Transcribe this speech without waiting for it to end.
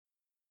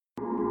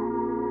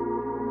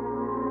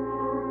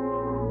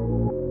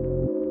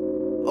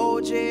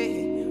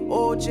OJ,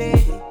 OJ.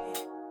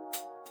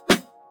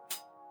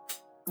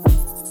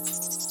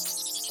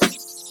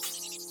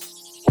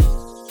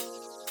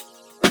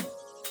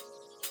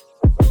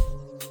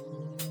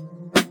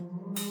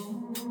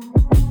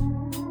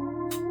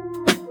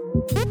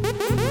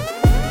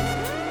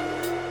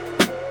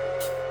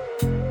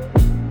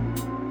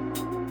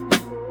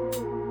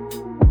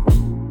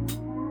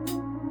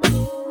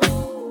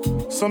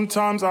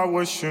 Sometimes I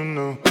wish you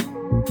knew,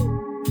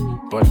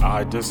 but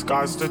I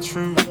disguise the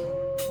truth.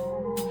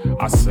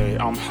 I say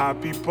I'm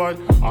happy, but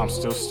I'm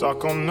still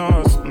stuck on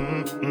us.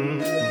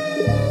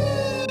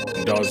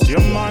 Does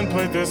your mind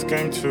play this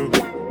game too?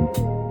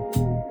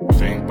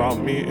 Think about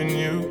me and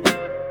you.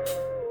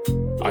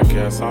 I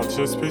guess I'll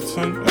just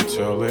pretend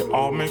until it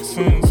all makes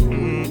sense.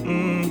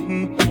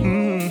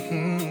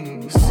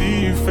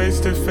 See you face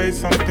to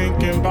face, I'm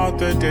thinking about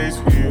the days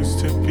we used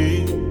to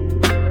be.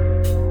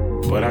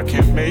 But I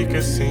can't make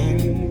a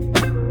scene.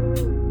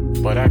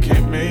 But I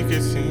can't make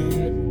it seem.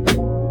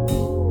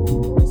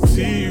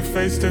 See you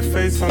face to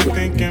face, I'm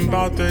thinking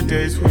about the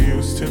days we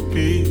used to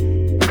be.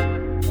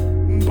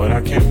 But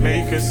I can't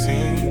make a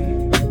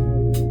scene.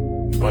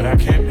 But I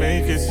can't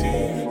make it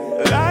seem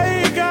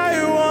like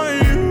I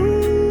want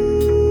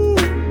you.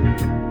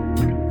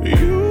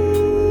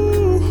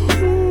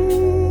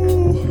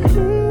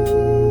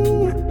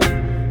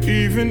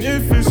 Even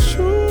if it's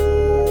true.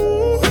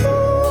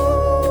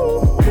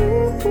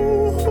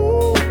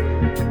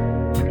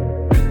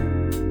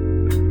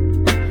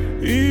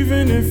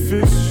 Even if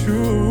it's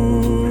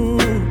true,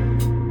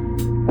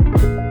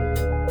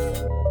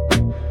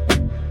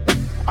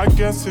 I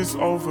guess it's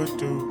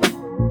overdue.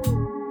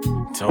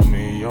 Tell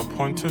me your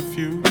point of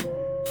view.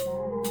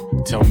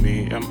 Tell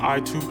me, am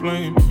I to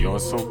blame? You're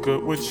so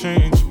good with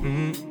change.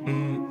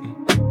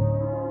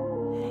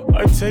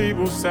 A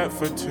table set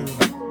for two.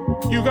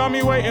 You got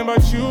me waiting,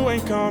 but you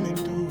ain't coming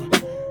through.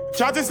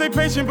 Tried to stay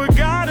patient, but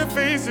gotta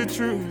face the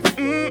truth.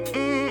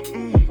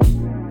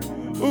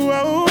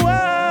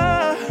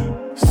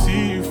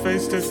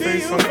 Face to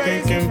face, I'm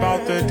thinking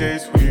about the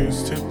days we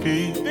used to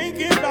be.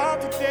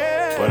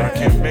 But I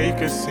can't make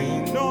a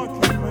scene.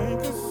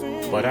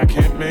 But I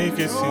can't make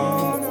it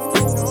seem.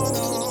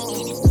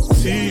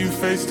 See you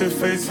face to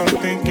face, I'm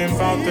thinking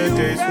about the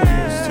days we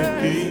used to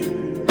be.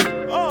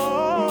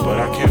 But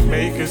I can't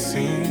make a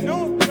scene.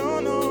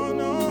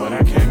 But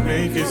I can't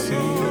make it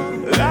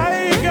seem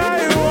like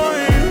I want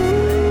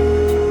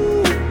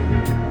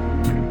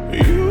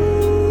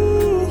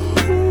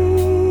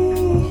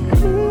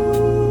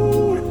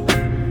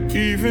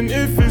even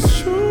if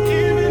it's true,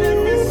 even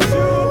if it's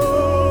true,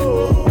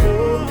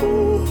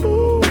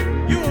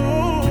 you,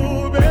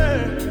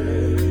 babe.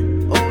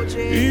 OJ,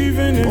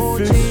 even if OJ.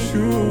 It's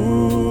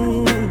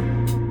true,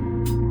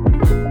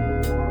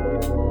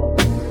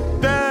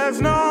 there's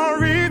no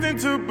reason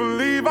to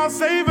believe I'll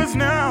save us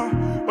now.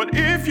 But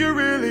if you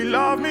really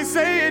love me,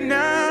 say it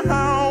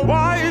now.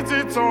 Why is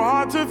it so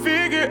hard to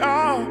figure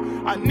out?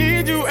 I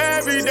need you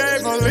every day,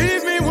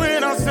 believe me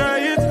when I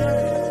say it.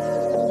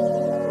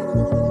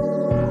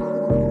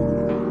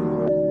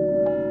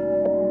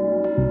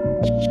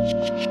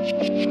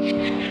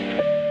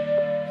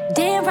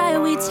 Damn right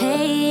we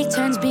take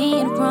turns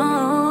being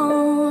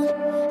wrong.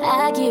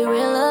 I get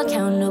real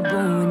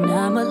accountable when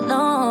I'm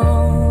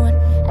alone.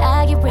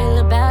 I get real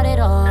about it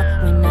all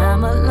when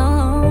I'm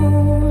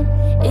alone.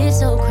 It's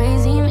so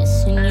crazy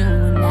missing you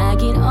when I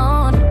get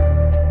on.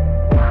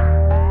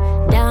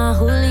 Don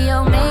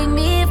Julio made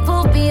me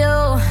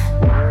Fulvio,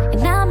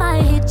 and I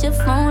might hit your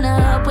phone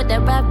up with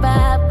that rah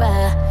rah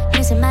rah.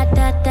 Missing my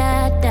da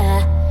da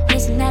da,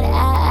 missing that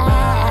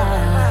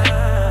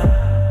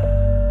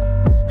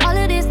All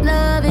of this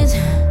love is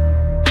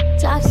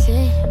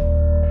toxic.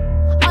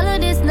 All of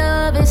this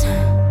love is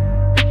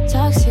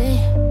toxic.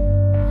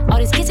 All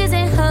these kisses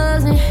and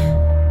hugs and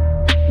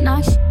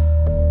knocks.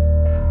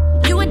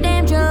 You a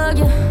damn drug,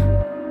 you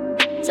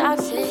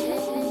toxic.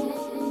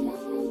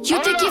 You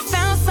think you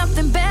found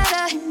something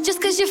better just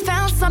cause you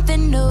found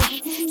something new.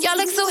 Y'all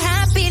look so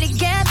happy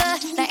together.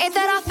 Now ain't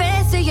that all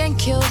fancy and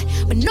cute?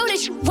 But know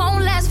that you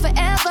won't last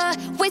forever.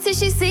 Wait till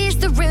she sees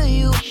the real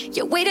you.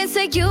 You wait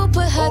until you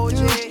put her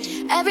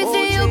through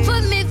everything you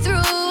put me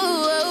through.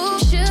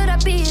 Should I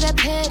be that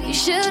petty?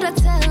 Should I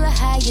tell her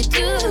how you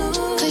do?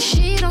 Cause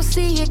she don't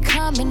see it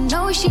coming.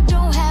 No, she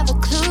don't have a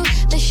clue.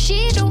 That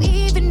she don't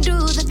even do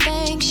the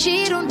things.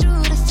 She don't do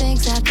the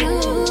things I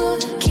do.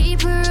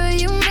 Keep her real,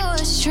 you know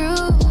it's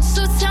true.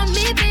 So tell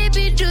me,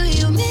 baby, do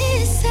you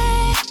miss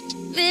it?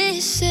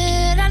 Miss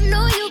it? I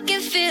know you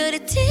can feel the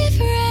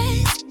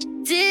difference.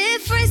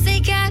 Difference, they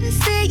gotta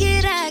say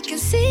it, I can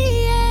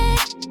see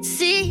it.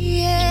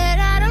 See it,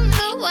 I don't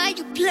know why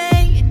you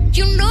play.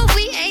 You know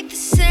we ain't the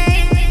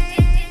same.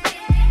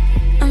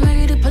 I'm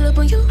ready to pull up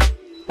on you.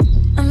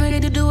 I'm ready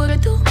to do what I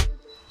do.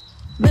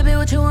 Baby,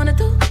 what you wanna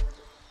do?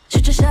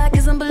 Shoot your shot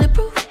cause I'm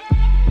bulletproof.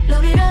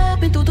 Load it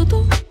up and do.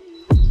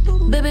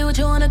 Baby, what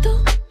you wanna do?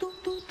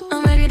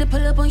 I'm ready to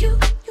pull up on you.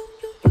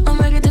 I'm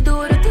ready to do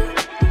what I do.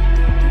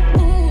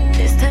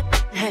 This time,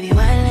 have you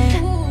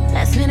island?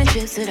 Last minute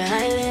trips to the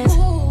islands.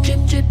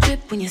 Drip, drip,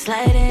 drip. when you're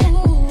sliding.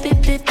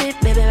 Bip, bip, bip,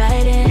 baby,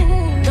 ride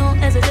it. Don't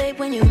hesitate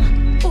when you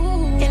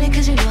get it,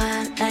 cause you know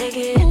I like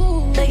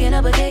it. Baking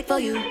up a cake for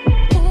you.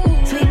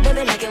 Sweet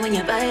baby, like it when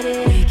you bite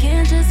it. We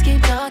can't just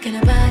keep talking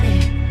about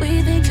it.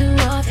 We think too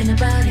often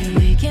about it.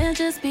 We can't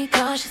just be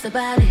cautious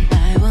about it.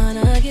 I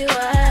wanna get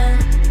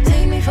wild.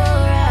 Take me for a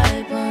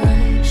ride,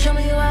 boy. Show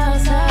me you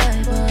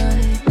outside,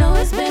 boy. Know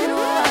it's been a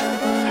while,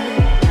 boy.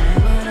 I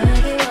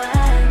wanna get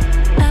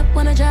wild. I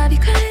wanna drive you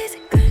crazy,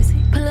 crazy.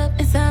 Pull up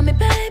inside me,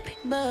 baby.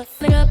 But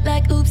flick up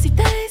like oopsie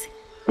daisy.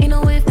 Ain't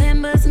no if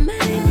then but some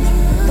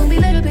maybes. Don't be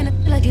laid up in it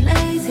like you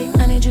lazy.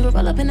 I need you to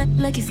roll up in it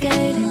like you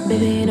skating.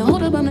 Baby, ain't no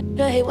hold up, I'm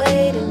not hate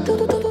waiting. Do,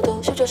 do, do, do,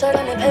 do. Shoot your shot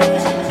on the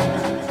page.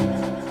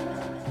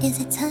 Is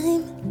it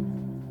time?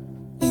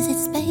 Is it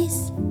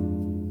space?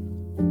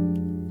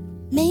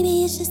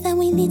 Maybe it's just that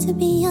we need to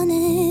be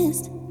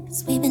honest.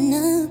 Cause we've been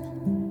up,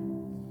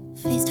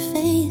 face to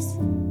face.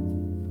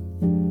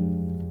 I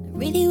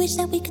really wish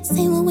that we could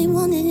say what we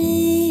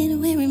wanted.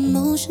 We're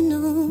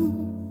emotional,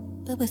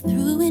 but we're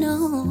through it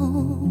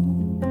all.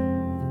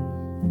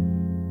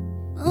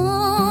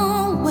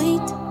 Oh,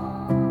 wait.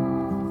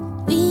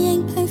 We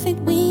ain't perfect,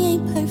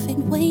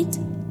 wait.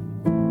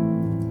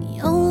 The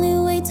only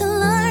way to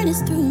learn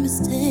is through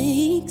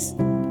mistakes.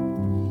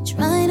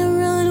 Trying to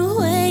run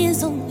away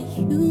is only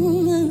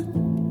human.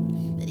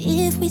 But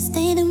if we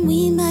stay, then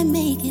we might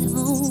make it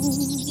home.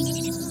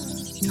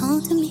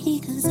 Talk to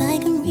me, cause I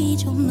can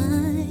read your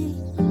mind.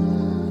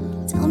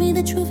 Tell me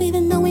the truth,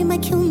 even though it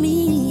might kill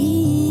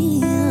me.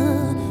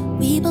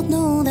 We both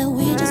know that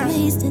we're just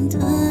wasting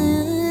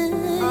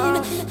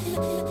time.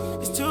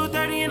 It's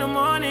 2:30 in the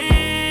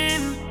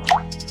morning.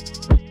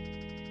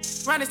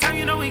 Around this time,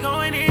 you know we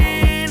going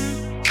in.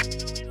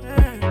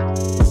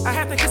 I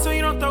have to kiss so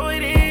you don't throw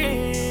it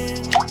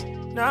in.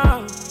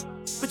 No,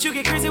 but you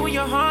get crazy when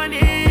you're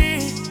horny.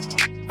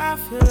 I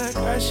feel like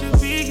I should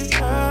be your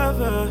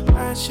lover.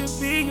 I should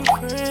be your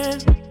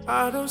friend.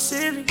 All those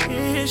silly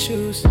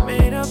issues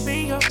made up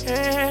in your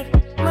head.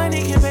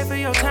 Money can pay for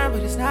your time,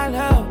 but it's not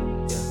love.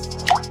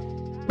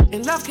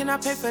 And love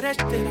cannot pay for that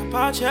shit that I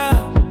bought you.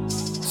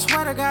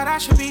 Swear to God I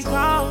should be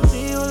gone,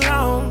 leave you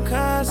alone.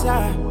 Cause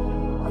I'd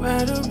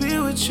rather be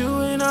with you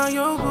and all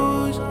your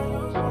booze.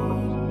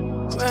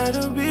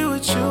 Rather be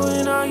with you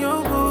and all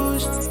your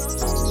booze.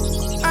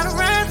 I'd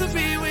rather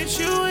be with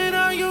you and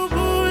all your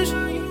booze.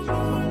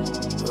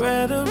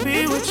 Rather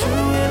be with you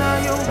and all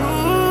your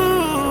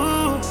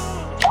booze.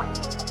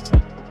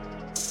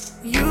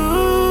 You,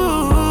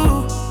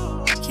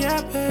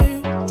 yeah,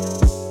 babe.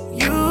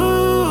 You,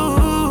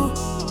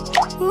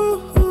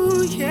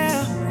 ooh,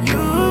 yeah,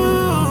 you.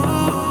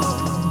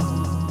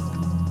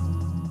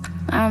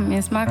 I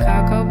miss my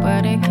cocoa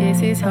butter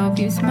kisses. Hope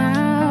you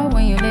smile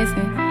when you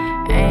listen.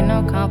 Ain't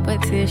no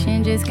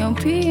competition, just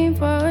competing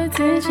for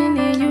attention.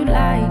 And you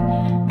like,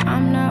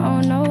 I'm not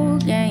on no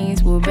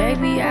games. Well,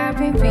 baby, I've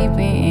been peeping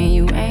and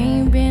you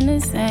ain't been the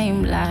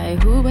same.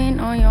 Like, who been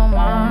on your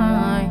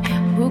mind?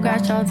 Who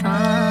got your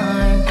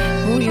time?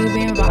 Who you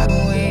been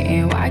rocking with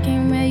and why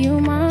can't make you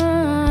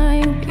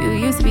mine? You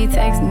used to be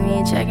texting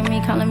me, checking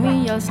me, calling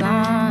me your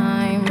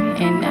slime.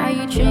 And now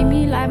you treat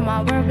me like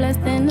my worth less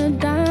than a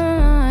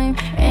dime.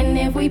 And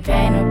if we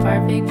paint a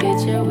perfect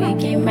picture, we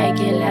can make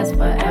it last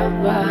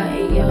forever.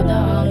 And you're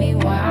the only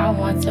one I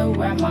want to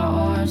wear my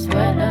orange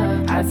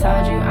sweater. I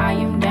told you I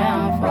am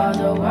down for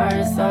the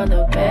worse or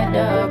the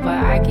better,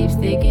 but I keep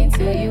sticking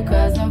to you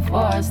cause I'm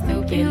for a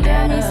stupid You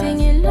got me letters.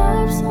 singing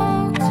love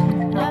songs,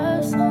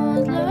 love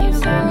songs, love songs.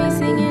 You got me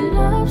singing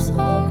love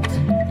songs,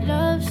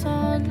 love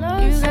songs,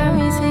 love songs. You got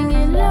me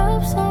singing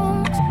love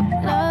songs,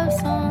 love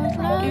songs,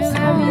 love songs. You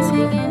got me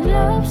singing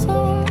love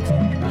songs,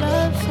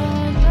 love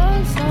songs,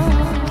 love songs.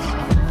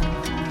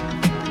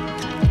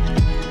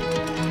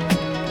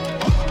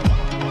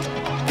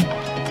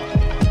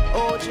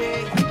 OJ.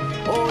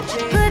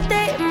 Good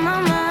day in my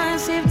mind,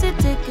 safe to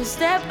take a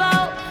step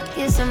out.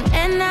 Get some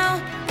air now,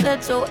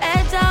 let your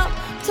edge out.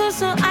 To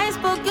some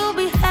iceberg, you'll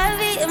be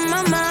heavy in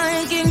my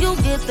mind. Can you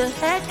get the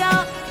heck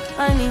out?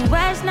 I need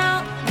rest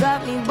now,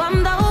 got me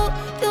bummed out.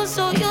 You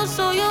so,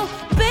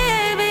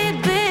 baby,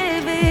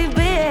 baby,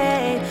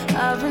 baby.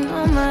 I've been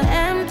on my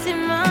empty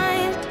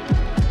mind.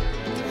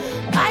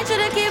 I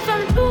should've kept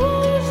from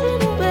losing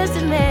the rest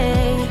of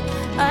me.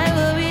 I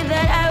worry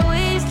that I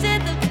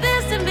wasted the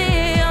best of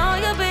me. Oh,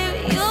 yeah, baby,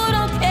 you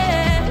don't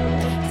care.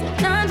 So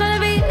now I'm trying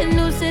to be a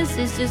nuisance,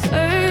 it's just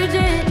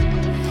urgent.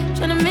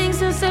 Trying to make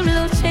sense of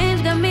little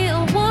change, got me a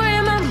war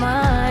in my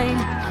mind.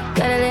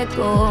 Gotta let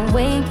go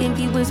away, can't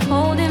keep what's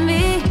holding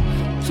me.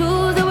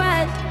 Choose the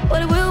right,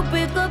 but it will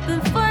break up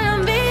in front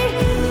of me.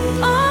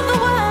 All the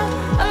while,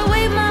 I'll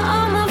wave my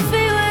arm, I'll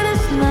feel with a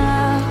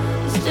smile.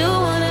 Still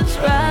wanna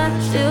try,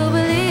 still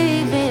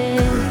believe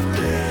in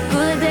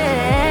good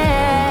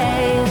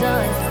days.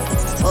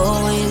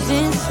 Always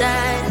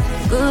inside,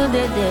 good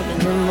that they've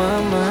been in my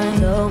mind.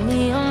 Help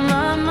me on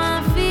my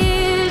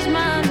fears,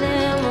 my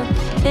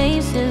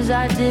limitations.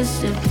 I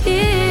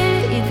disappear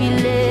if you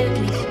let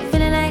me.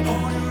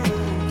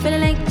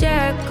 Feeling like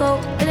Jericho,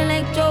 feeling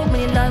like Joe when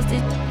he lost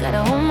it.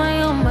 Gotta hold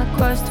my own, my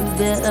cross to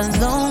bear a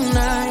long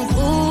night.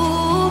 Ooh,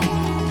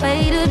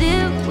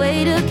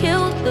 way to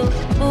kill the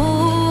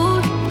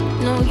mood.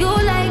 No, you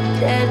like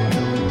that.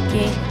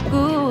 Can't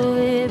groove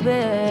it,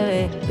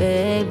 baby,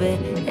 baby.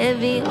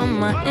 Heavy on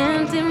my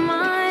empty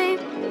mind.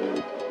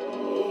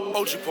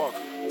 OG Parker.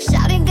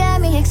 Shouting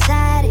got me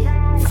excited,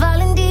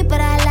 falling deep,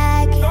 but I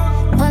like it.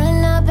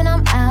 Pulling up and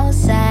I'm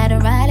outside,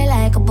 riding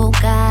like a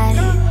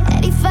Bugatti.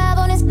 85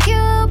 on this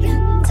cube,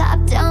 top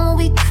down when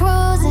we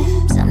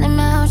cruising. Something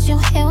about you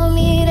here with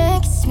me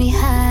that gets me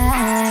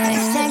high.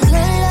 It's that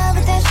good love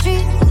with that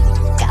street,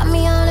 got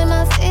me all in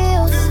my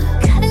feels.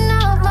 Cutting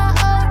off my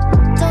heart,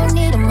 don't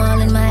need them all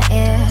in my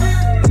ear.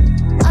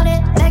 All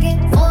that back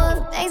and forth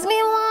makes me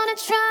wanna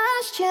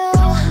trust you.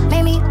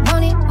 Made me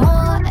want it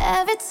more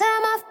every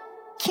time I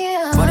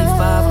kill.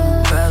 45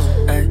 on the bezel,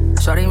 ayy.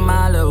 Shorty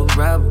my little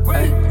rebel,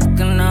 ayy.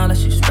 Looking all that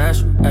she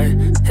special, ayy.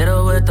 Hit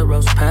her with the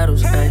rose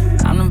petals,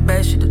 ayy. I'm the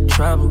bass, she the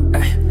treble,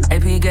 ayy.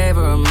 AP gave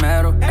her a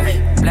medal,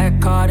 ayy. Black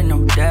card and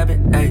no debit,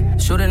 ayy.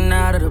 Shooting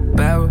out of the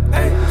barrel,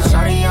 ayy.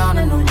 Shorty on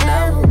a new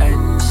level,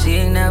 ayy. She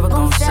ain't never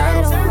gon'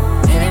 settle.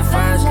 Hit it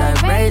first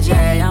like Ray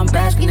J, I'm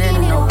basking in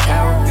a no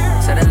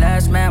carol. Said the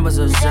last man was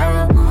a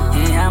zero.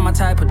 He ain't had my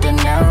type of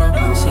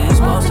dinero. She ain't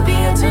supposed to be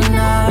here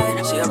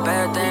tonight. She a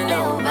bad thing,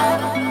 no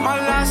matter. My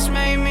last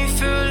made me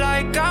feel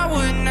like I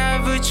would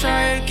never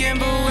try again,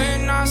 but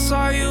when I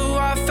saw you,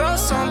 I felt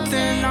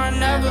something I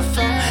never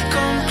felt.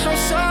 Come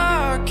closer,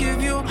 I'll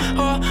give you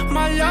all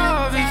my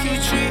love. If you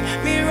treat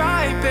me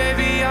right,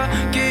 baby,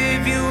 I'll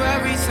give you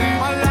everything.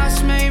 My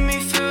last made me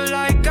feel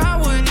like I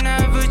would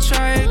never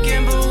try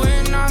again, but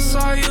when I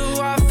saw you,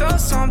 I felt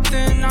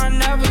something I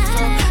never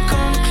felt.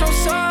 Come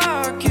closer,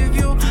 I'll give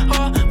you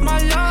all my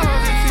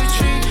love. If you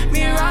treat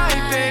me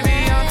right,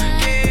 baby, I'll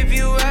give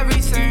you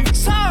everything.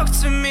 Talk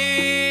to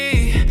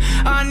me,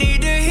 I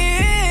need to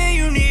hear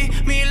you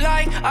need me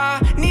like I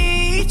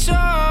need you.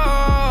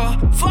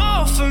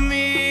 Fall for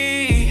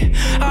me,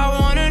 I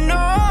wanna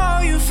know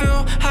you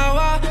feel how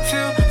I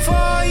feel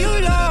for you,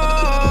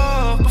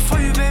 love. Before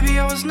you, baby,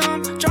 I was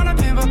numb, tryna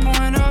pain by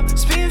pouring up,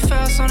 speeding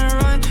fast on the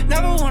run,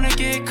 never wanna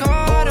get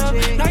caught up.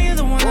 Now you're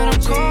the one that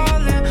I'm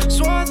calling,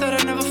 swore that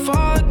I'd never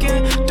fall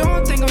again.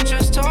 Don't think I'm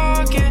just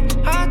talking,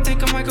 I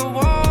think I might go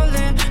all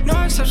in. No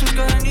exceptions,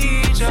 gonna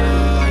need you.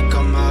 Like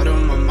I'm out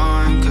of my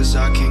mind, cause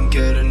I can't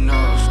get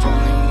enough.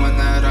 Only one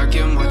that I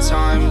give my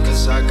time,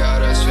 cause I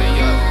got us for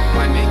ya.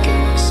 Might make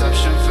an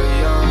exception for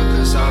ya,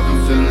 cause I've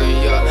been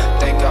feeling ya.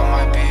 Think I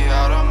might be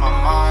out of my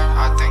mind,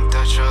 I think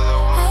that you're the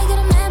one. I got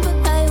a man, but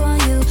I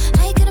want you.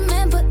 I got a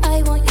man, but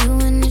I want you.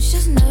 And it's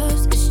just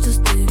nerves, it's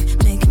just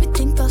deep, making me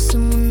think about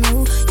someone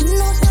new. You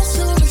know that's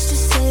so much to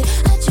say.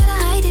 I try to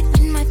hide it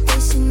in my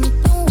face and it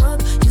don't work.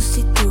 You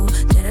see through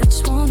that I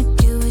just wanna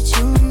get with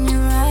you. And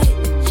you're right,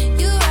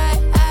 you're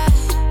right. I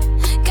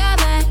got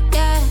my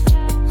guy,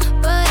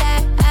 but I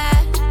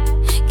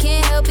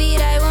can't help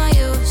it. I want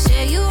you.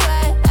 Say you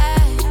right. I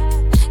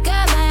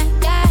got my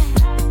guy,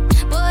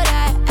 but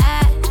I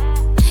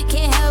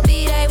can't help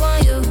it. I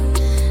want you.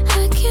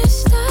 I can't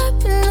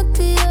stop and look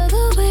the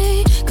other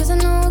way, cause I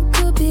know it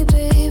could be,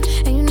 babe,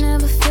 and you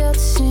never felt the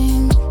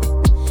same.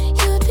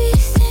 You'd be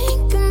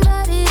thinking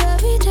about it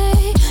every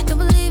day. Don't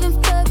believe in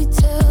fairy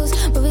tales,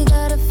 but we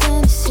got our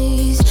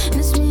fantasies. And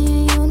it's me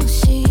and you, no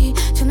she,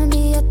 tryna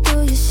be out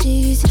through your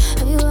sheets.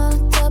 Have you all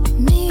on top of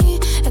me,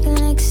 acting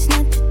like it's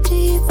not that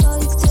deep? Oh,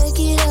 you can take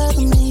it out of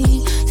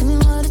me, tell me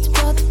what it's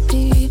about to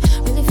be.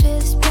 Really feel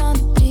it's bound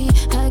to be,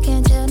 I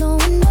can't tell no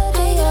one but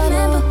I got a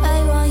man, but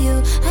I want you.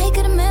 I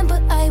got a man,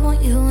 but I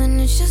want you. And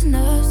it's just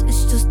nerves,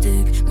 it's just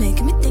dick,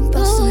 making me think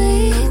about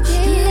something new.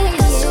 You know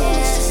that's so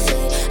much to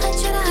say. I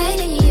try to hide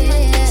it in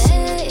my face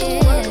and it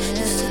don't work.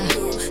 You see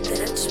through that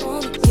I just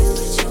wanna get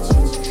with you.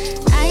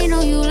 I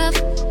know you love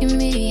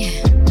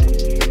me.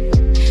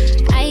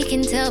 I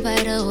can tell by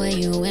the way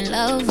you in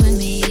love with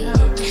me.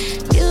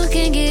 You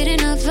can't get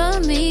enough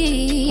of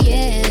me,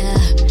 yeah.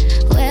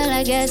 Well,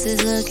 I guess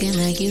it's looking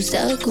like you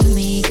stuck with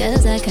me,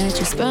 cause I got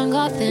you sprung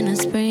off in the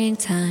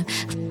springtime.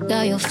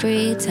 All your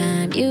free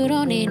time, you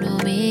don't need no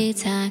me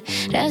time.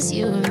 That's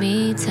you and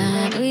me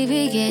time. We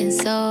be getting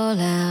so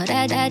loud,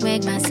 that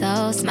make my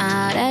soul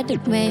smile. That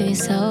make me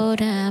so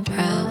damn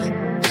proud.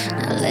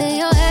 Now lay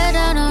your head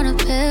down on a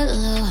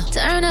pillow,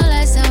 turn the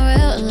lights down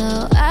real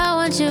low. I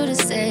want you to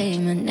say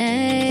my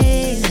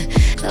name.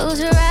 Close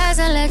your eyes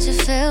and let your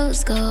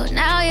feels go.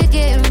 Now you're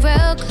getting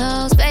real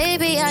close,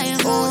 baby, I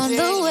am on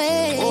the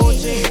way.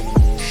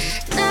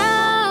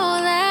 Now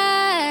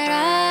that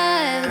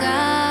I've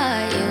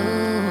got you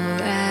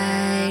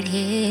right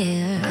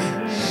here,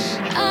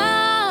 I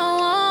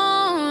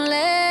won't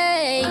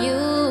let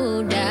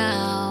you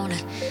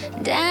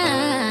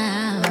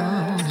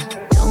down.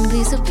 Don't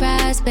be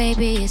surprised,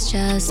 baby, it's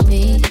just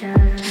me.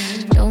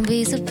 Don't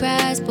be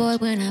surprised, boy,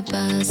 when I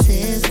bust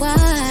it wide.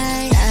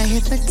 I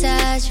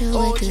hypnotize you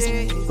with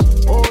this.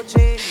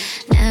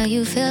 Now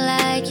you feel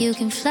like you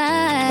can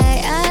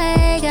fly.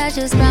 I got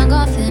you sprung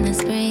off in the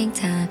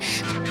springtime.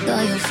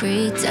 All your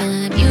free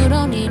time, you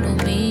don't need no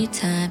me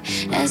time.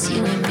 That's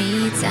you and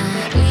me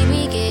time. We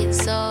be getting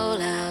so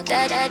loud,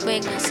 that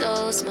make me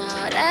so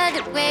smart.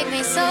 That make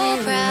me so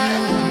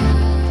proud.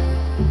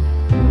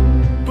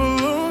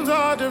 Balloon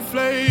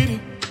deflated.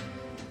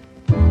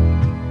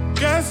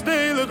 Guess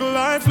they look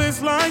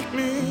lifeless like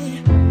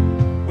me.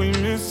 We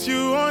miss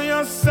you on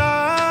your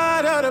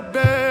side of the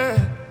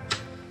bed.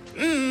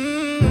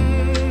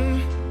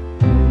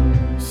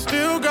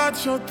 Still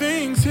got your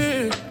things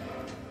here.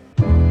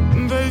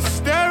 They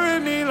stare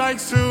at me like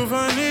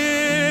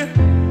souvenir.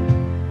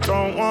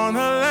 Don't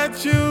wanna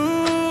let you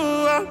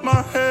out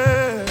my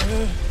head.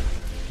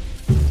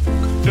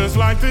 Just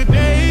like the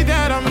day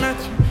that I met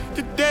you,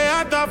 the day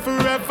I thought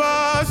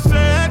forever.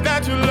 Said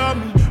that you love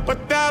me,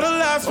 but that'll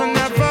last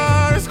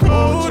forever. It's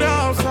cold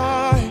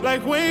outside,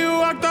 like when you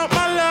walked out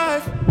my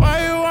life.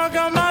 Why you walk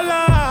out my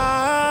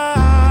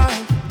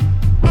life?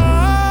 I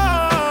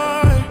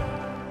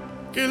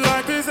get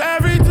like this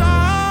every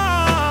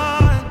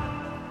time.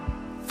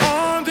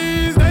 On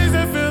these days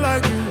that feel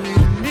like you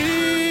and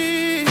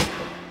me.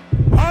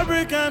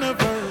 Heartbreak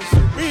anniversary.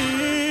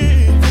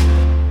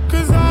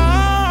 'Cause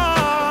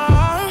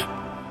I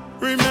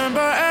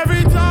remember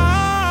every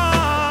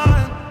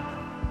time.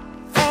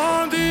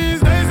 On these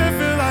days that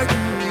feel like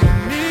you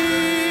and me.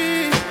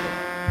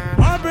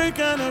 Heartbreak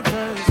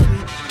anniversary.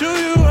 Do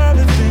you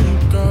ever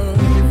think of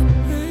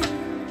me?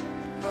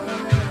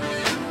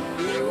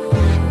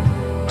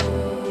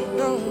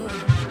 No,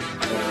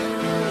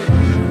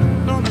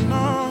 no,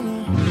 no, no.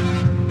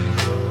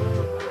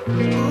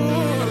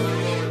 Ooh.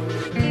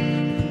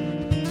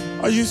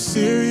 Are you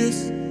serious?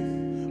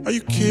 Are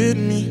you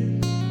kidding me?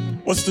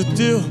 What's the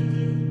deal?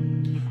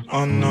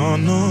 Oh no,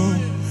 no.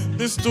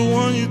 This the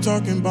one you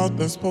talking about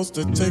that's supposed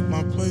to take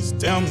my place.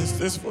 Damn, is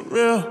this for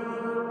real?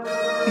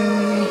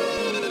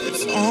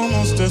 It's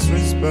almost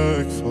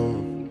disrespectful.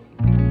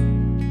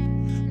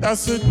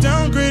 That's a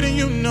downgrade and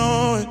you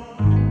know it.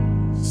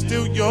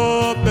 Still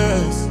your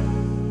best,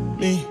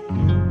 me.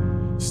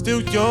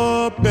 Still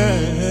your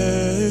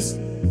best,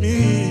 me.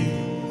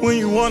 When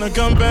you wanna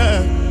come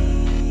back,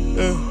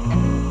 yeah.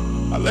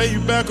 I lay you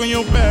back on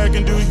your back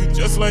and do you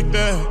just like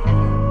that.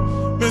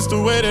 Miss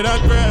the way that I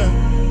grab,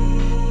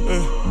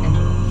 yeah.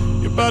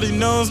 Your body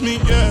knows me,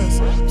 yes.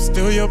 I'm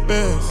still your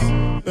best,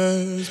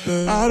 best,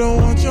 best. I don't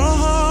want your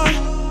heart,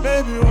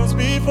 baby, once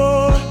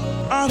before.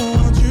 I don't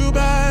want you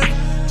back,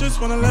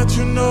 just wanna let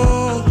you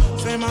know.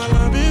 Say my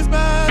love is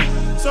bad,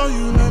 so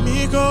you let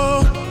me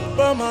go.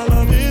 But my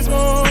love is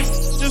more,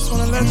 just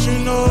wanna let you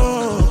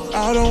know.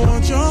 I don't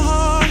want your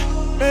heart,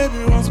 baby,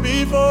 once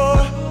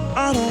before.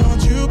 I don't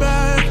want you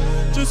back,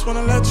 just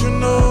wanna let you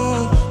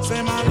know.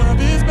 Say my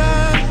love is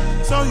bad,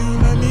 so you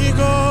let me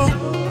go.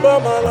 But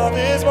my love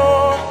is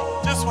more,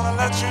 just wanna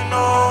let you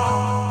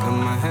know. Got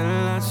my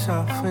headlights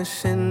off and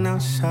sitting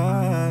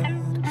outside.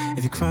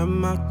 If you climb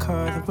my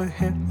car, then we're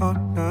here all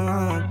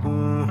night.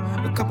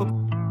 A couple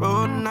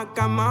road and I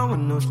got my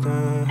windows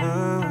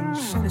down.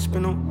 Said it's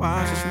been a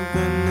while since we've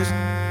been this.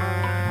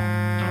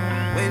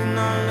 Waiting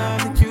on love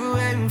that you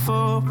waiting for.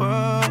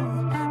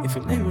 If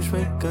your neighbors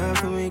wake up,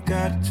 then we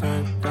gotta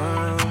turn it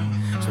down.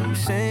 So you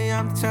say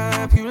I'm the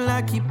type you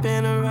like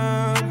keeping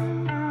around.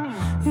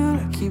 You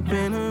like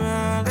keeping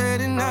around.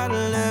 Late at night,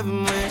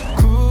 11, we're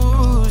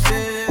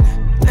cruising.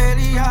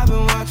 Lately, I've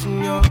been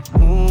watching your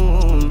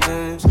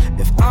movements.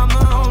 If I'm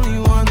the only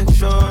one that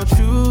you're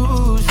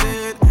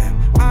choosing,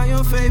 am I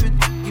your favorite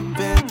you've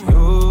been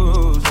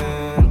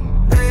using?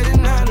 Late at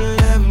night,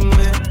 11,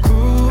 we're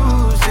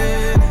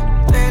cruising.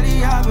 Lately,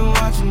 I've been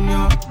watching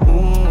your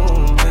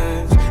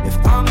movements. If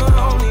I'm the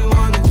only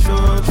one that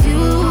you're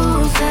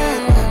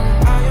choosing,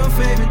 am I your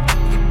favorite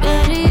you've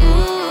been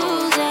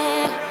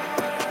using?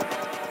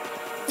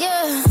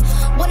 Yeah,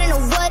 wanna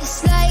know what it's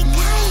like?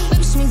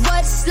 Baby, show me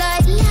what it's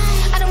like.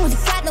 I don't really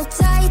got no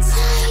tights.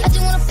 I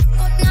just wanna fuck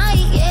all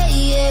night, yeah,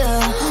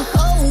 yeah.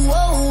 Oh,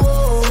 oh,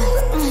 oh,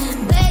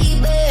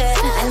 baby,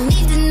 I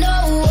need to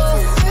know.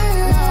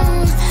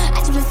 I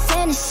just been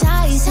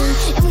fantasizing,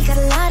 and we got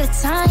a lot of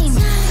time.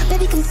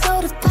 Baby, come throw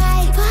the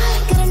pipe.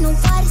 Gotta know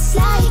what it's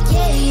like,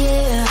 yeah,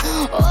 yeah.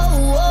 Oh,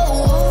 oh,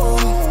 oh,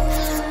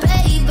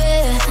 baby,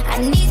 I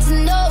need to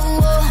know.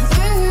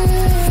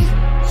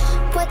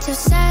 What's your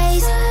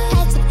size?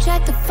 Add,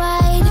 subtract,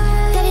 divide.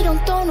 Daddy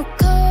don't throw no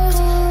curves.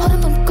 Hold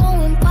up, I'm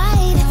going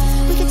wide.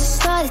 We could just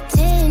start at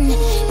 10,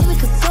 then we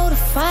could go to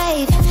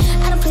 5.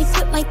 I don't play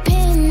with my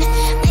pen.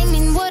 I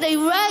mean what I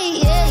write,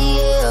 yeah,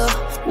 yeah.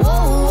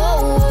 Whoa, whoa,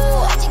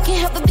 whoa. I just can't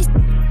help but be.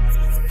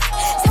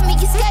 Tell me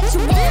you're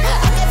scheduled. I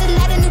got a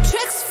lot of new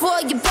tricks for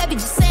you, baby.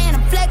 Just saying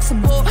I'm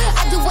flexible.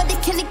 I do what I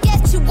can to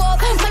get you off.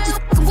 Might just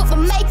with my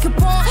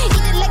makeup on.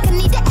 Either like I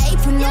need an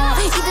apron on.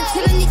 Either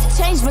till I need to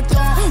change my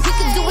tone. We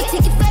could do it,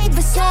 take your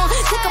favorite song.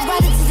 Take a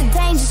ride into the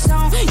danger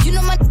zone. You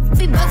know my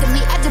be bugging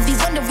me. I just be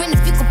wondering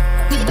if you could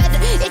be better.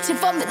 Itching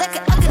for me like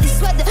an ugly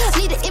sweater.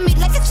 Need an image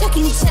like a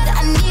chucking each other.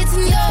 I need to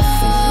know.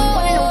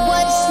 Wanna know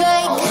what it's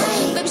like?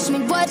 Baby, show me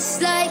what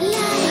it's like.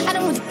 I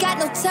don't really got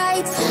no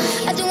tights.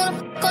 I just wanna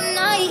fuck all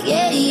night,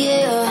 yeah,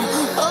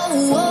 yeah. Oh,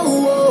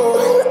 oh,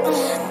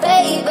 oh,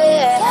 baby,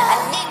 I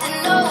need to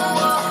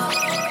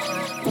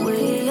know. We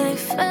ain't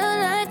felt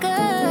like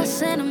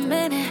us in a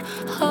minute.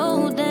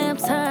 Whole damn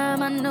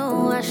time I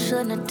know I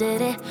shouldn't have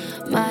did it.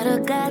 Might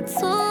have got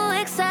too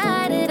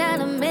excited,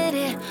 I'll admit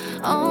it.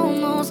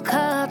 Almost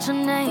called your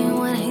name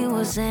when he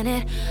was in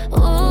it.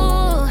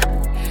 Ooh,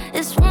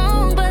 it's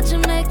wrong, but you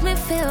make me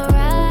feel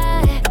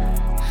right.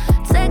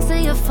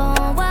 Texting your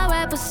phone while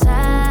right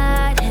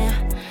beside him.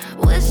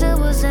 Wish it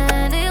was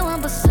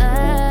anyone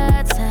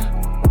besides him.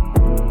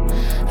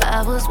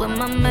 I was with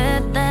my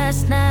man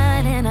last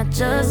night, and I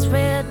just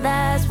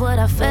realized what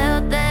I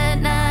felt that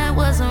night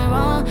wasn't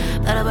wrong.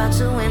 Thought about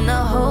you in the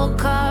whole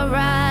car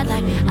ride.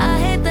 Like, I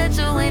hate that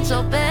you ain't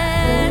your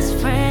best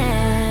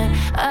friend.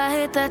 I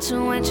hate that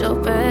you ain't your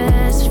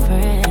best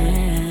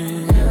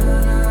friend.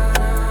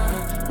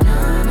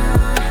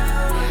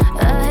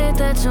 I hate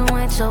that you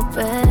ain't your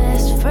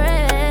best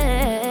friend.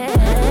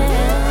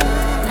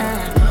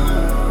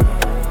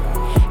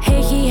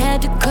 Hey, he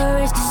had the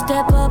courage to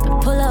step up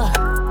and pull up.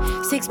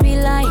 6 be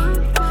like,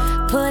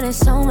 put in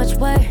so much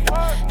work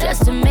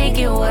just to make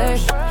it work.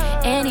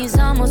 And he's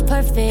almost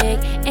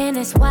perfect, and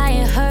that's why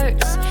it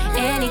hurts.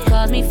 And he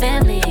calls me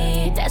family,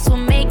 that's what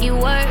make it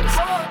worse.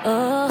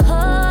 Oh,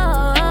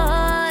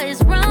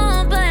 it's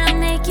wrong, but I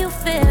make you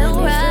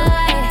feel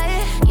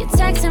right. You're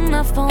texting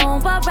my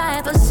phone while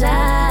right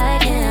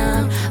beside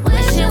him.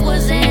 Wish it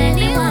was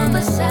anyone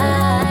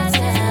besides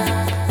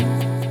him.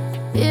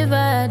 If I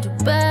had you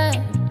back,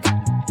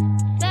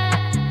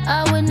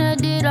 I wouldn't have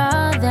did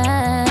all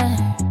that.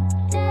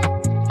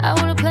 I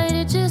would've played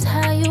it just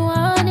how you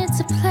wanted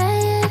to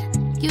play it.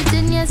 You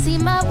didn't yet see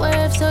my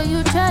worth, so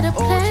you tried to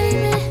play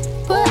me.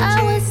 But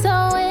I was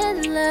so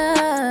in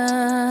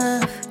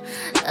love,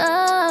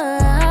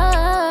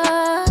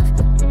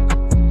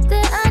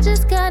 that I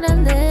just got a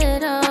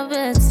little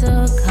bit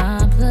too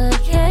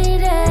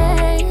complicated.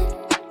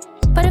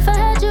 But if I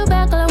had you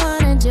back, all I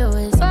wanna do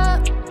is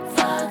fuck,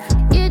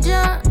 get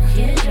drunk,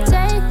 take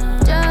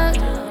drugs.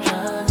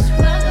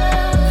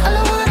 All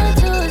I wanna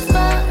do is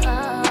fuck,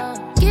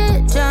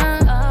 get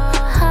drunk,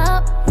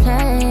 hop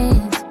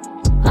planes.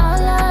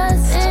 All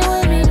us ain't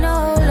with me, no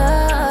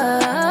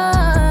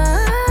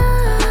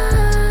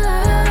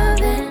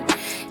loving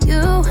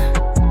you.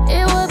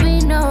 It would be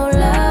no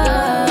loving.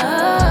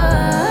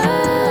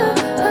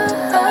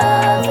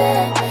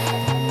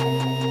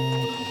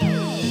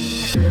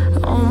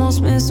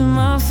 Almost missing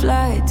my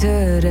flight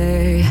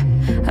today.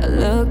 I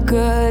look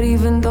good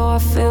even though I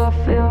feel.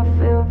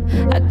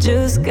 I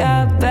just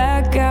got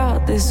back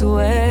out this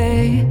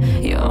way.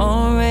 You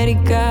already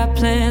got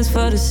plans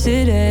for the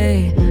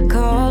city.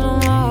 Call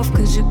them off,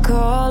 cause you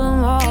call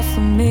them off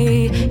for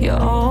me. You're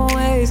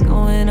always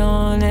going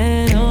on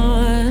and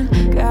on.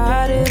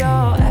 Got it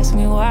all, ask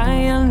me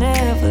why I'll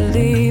never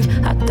leave.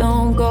 I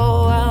don't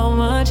go out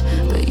much,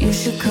 but you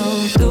should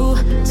come through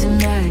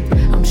tonight.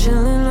 I'm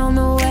chilling on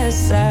the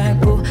west side,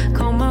 boo.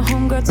 Call my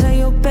homegirl, tell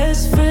your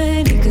best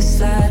friend he could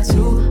slide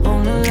too.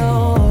 On the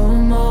low,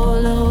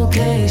 remote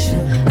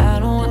location. I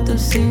don't want them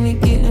see me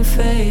getting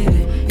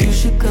faded. You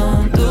should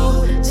come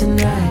through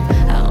tonight.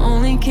 I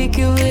only kick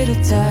it with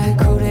a tight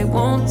crew. They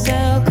won't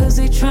tell cause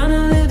they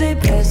tryna live their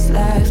best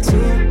life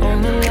too.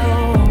 On the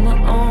low, on my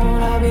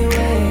own, I'll be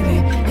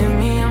waiting. Hit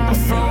me on my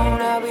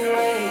phone, I'll be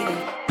waiting.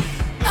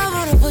 I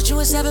wanna put you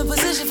in 7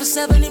 position for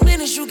 70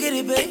 minutes, you get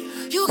it, babe.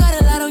 You got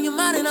a lot on your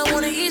mind and I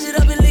wanna ease it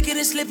up and lick it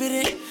and slip it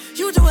in.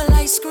 You do a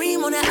light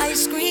scream on that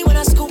ice cream when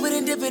I scoop it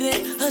and dip it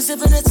in.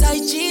 Unzipping the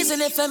tight jeans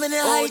and that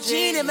feminine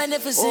hygiene and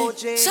magnificent.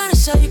 Trying to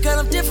show you, girl,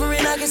 I'm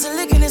different. I get to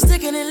licking and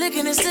sticking and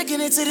licking and sticking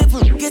it to the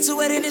poop. Get to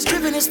wet and it's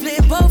dripping and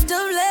splitting both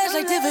them legs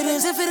like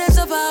dividends. If it ends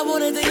up how I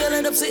want it, then you'll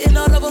end up sitting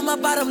all over my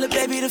bottom lip,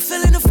 baby. The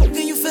feeling, the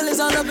fucking you feelings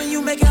all up and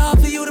you make it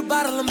hard for you to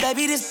bottle them,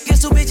 baby. This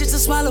gets too bitches to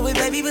swallow it,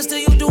 baby. But still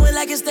you doing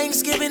like it's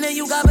Thanksgiving and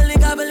you gobbling,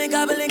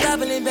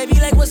 baby.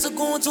 Like what's a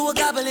going to a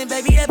goblin,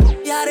 baby. That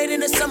hotter than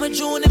the summer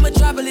June in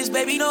Metropolis,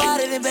 baby. No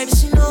hotter than, baby.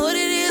 She know what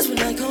it is when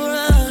I come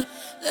around.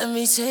 Let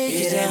me take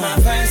it down. It ain't my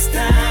first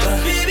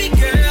time, baby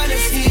girl,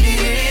 let's get it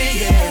in,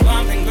 yeah.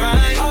 Bump and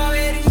grind,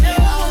 already know.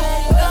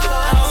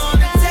 I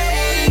wanna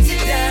take you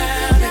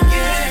down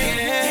again.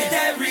 Hit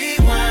that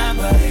rewind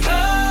button.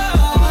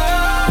 Oh,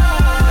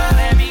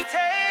 let me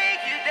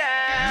take you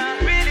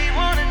down. Really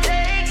wanna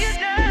take you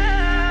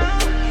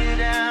down, you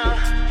down,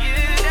 you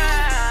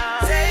down.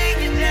 Take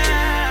you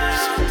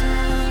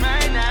down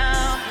right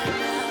now.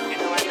 You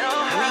know I know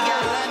how. We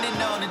got London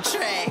on the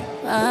track.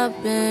 I've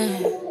been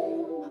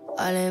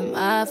all in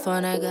my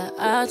phone, I got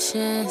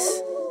options.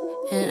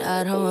 And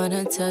I don't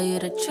wanna tell you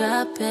to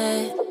drop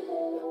it,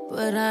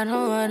 but I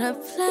don't wanna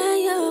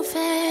play your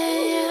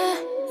fair.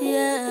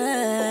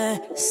 Yeah,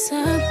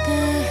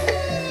 something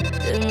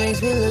that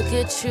makes me look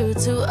at you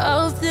too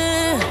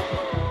often.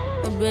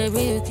 But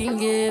baby, you can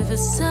give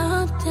us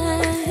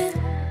something.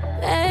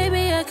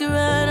 Baby, I can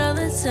run all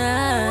the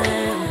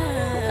time.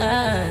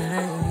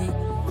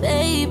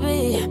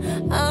 Baby,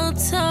 I'm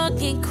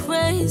talking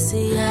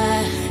crazy.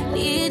 I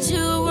need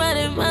you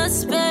running my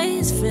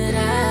space, but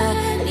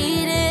I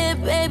need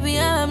it, baby.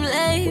 I'm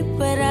late,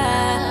 but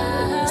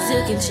I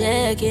still can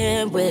check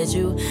in with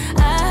you.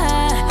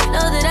 I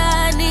know that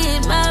I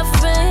need my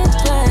friends,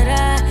 but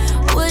I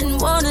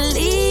wouldn't wanna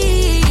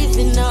leave.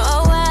 You know,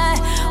 I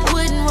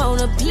wouldn't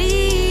wanna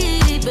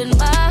bleed, but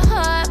my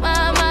heart,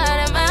 my mind,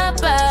 and my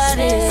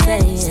body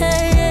say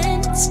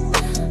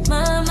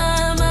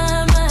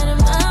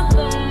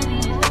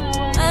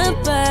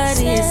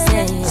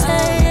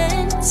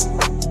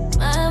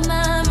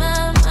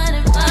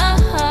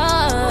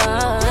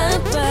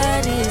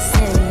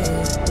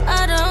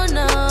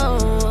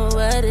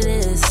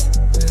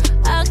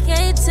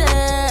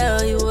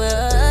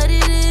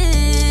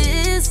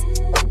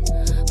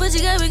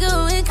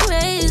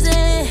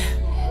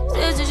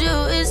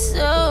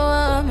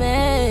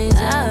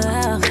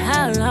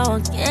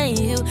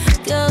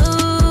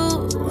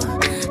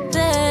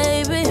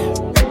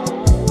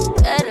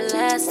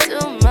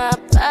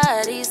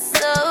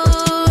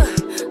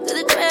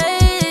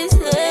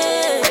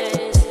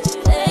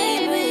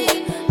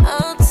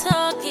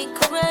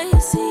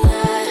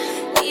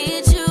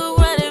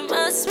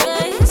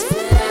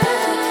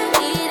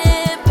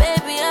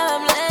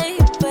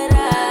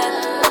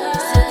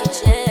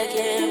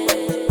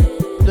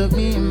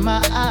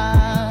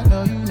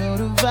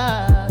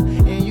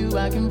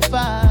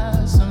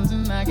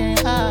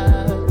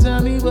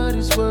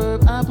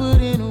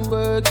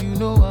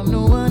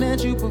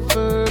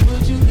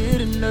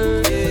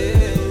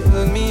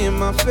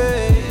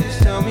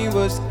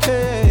was the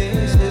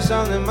case. It's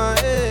all in my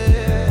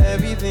head,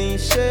 everything you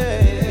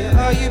say.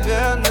 Are you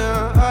better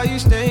now? Are you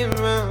staying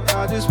around?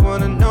 I just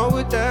wanna know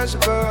what that's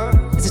about.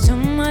 Is it too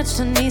much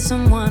to need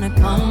someone to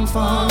come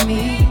for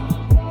me?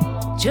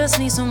 Just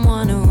need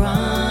someone to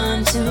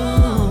run to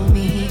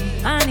me.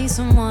 I need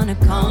someone to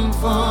come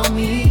for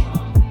me,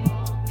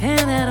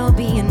 and that'll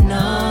be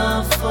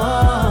enough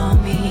for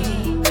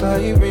me. Why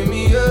you bring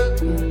me up,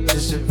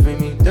 just to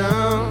bring me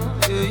down?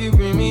 Yeah, you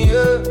bring me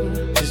up,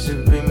 just to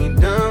bring me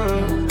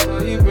down. Why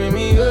you bring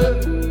me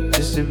up,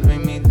 just to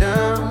bring me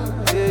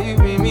down? Yeah, you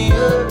bring me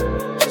up,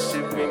 just to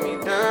bring me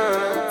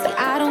down. See,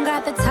 I don't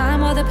got the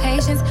time or the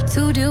patience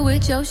to deal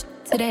with your shit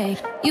today.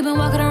 You've been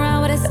walking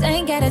around with a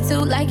stank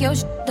attitude like your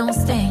shit don't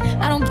stink.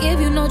 I don't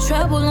give you no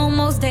trouble on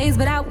most days,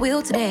 but I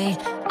will today.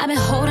 I've been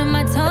holding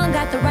my tongue,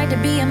 got the right to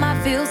be in my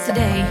feels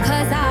today.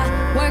 Cause I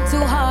work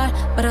too hard,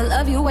 but I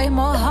love you way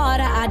more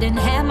harder. I didn't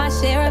have my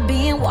share of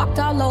being walked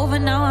all over,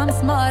 now I'm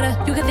smarter.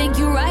 You can think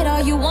you right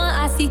all you want,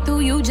 I see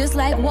through you just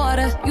like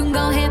water. You can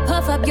go ahead,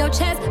 puff up your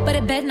chest, but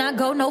it better not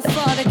go no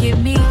farther. Give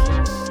me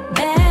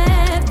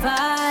bad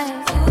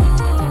vibes.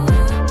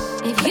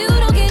 If you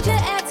don't get your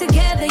act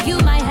together, you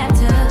might have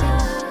to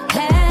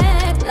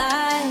act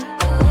like.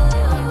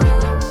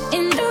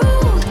 And do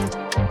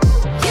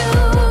you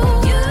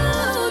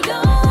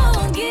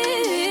don't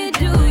get,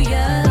 do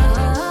ya?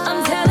 I'm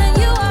telling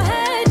you I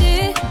had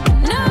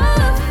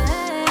enough.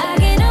 I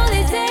can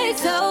only take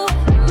so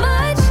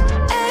much.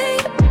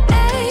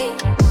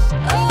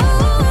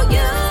 Oh,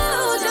 you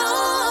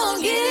don't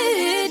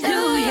get, do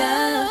ya?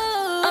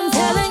 I'm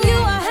telling you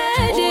I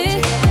had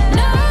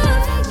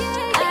enough.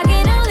 I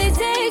can only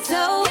take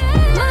so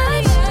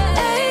much.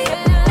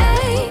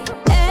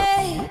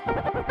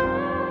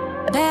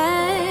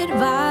 Bad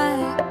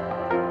vibe.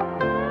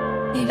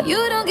 If you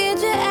don't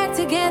get your act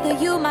together,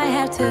 you might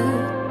have to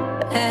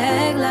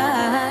act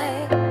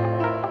like.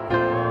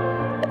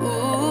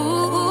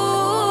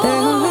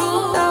 There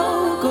ain't no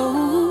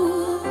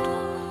gold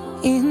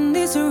in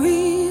this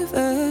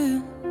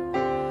river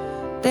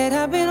that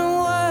I've been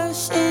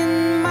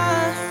washing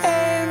my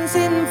hands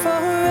in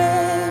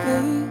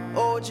forever.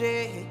 OJ,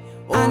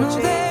 I know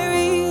there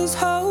is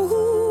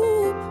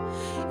hope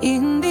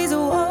in these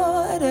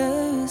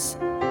waters,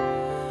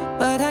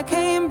 but I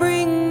can't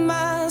bring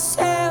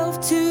myself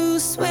to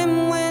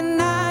swim when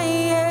I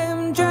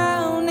am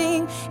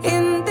drowning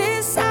in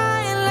this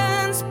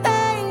silence.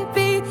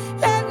 Baby,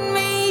 let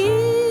me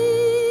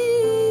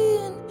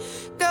in.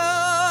 Go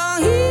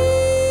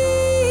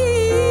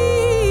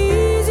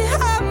easy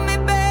on me,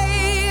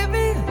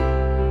 baby.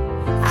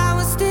 I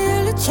was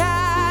still a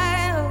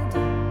child,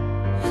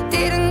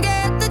 didn't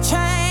get the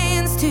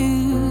chance to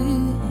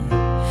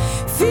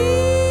feel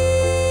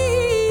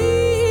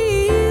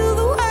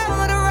the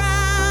world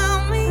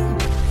around me.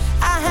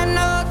 I had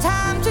no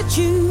time to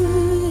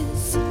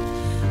choose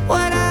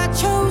what I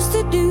chose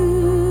to do.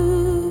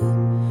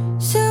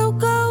 So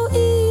go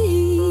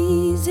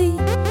easy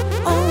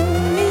on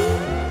me.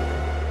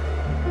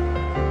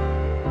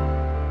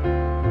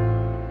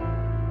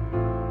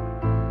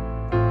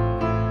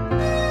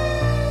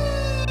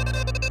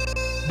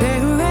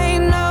 There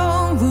ain't no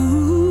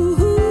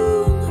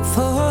room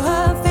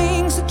for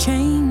things to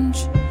change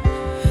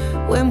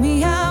when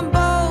we are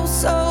both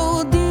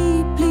so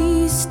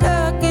deeply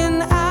stuck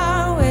in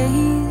our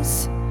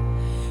ways.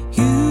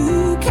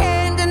 You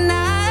can't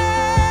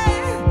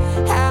deny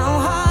how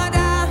hard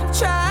I've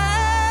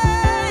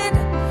tried.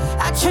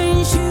 I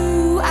changed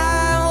who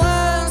I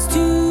was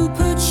to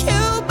put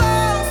you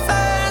both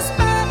first,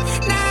 but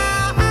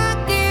now I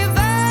give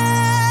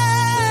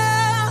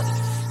up.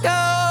 Go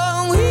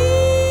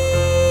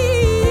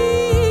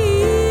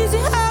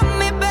easy on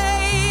me,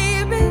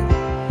 baby.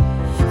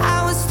 I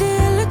was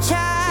still a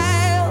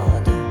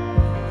child,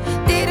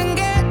 didn't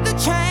get the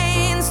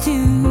chance to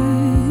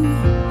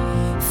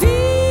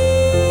feel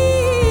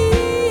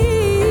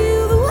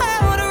the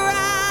world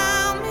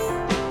around me.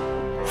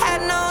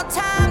 Had no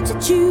time to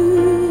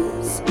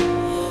choose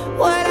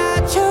what I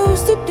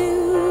chose to do.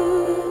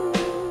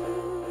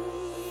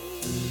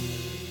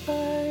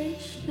 I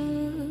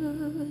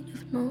should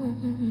have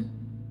known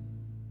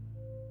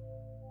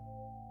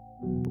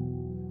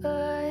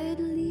I'd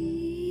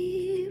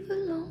leave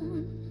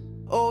alone.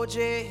 OJ,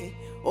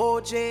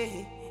 OJ.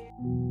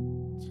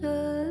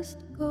 Just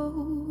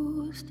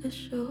goes to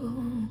show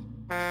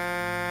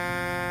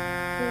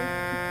that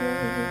the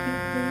blood you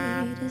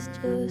bleed is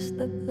just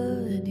the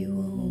blood you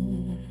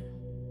own.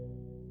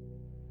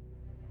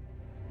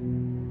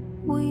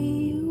 We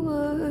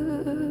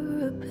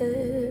were a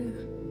pair,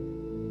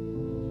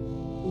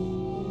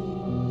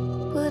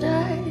 but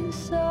I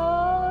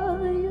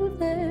saw you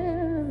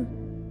there.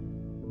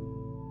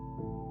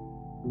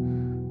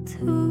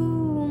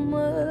 Too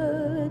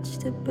much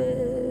to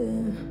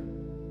bear.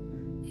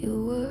 You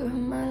were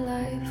my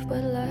life,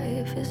 but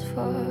life is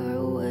far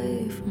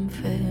away from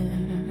fair.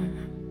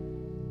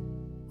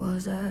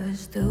 Was I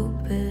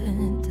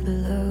stupid to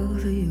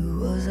love you?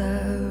 Was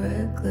I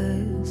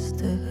reckless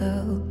to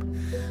help?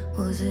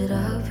 Was it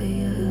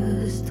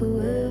obvious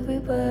to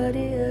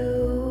everybody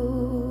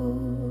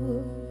else?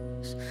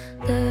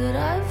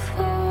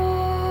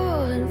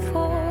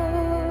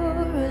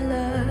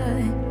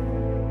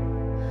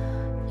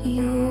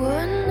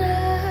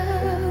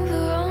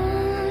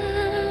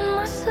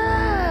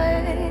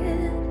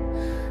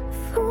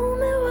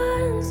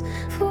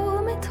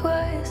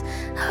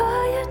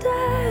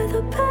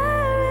 to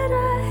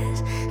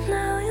paradise.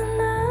 Now you'll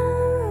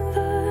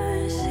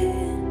never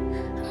see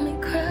me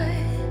cry.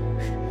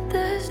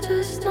 There's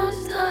just no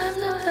time to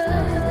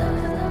die.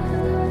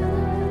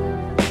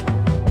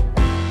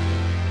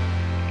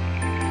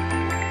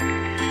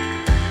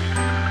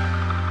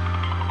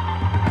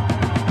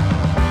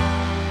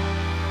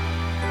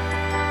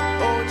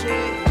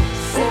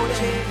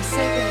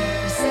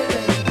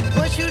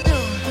 What you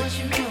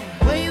doing?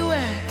 Where you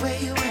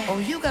at? Oh,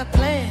 you got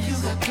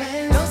plans.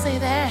 Don't say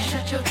that.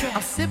 Shut your trap.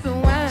 I'm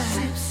sipping wine.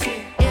 Sip.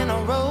 In a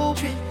robe.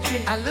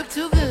 I look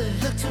too good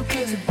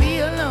to be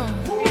alone.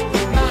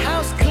 My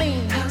house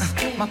clean.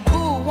 My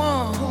pool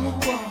warm.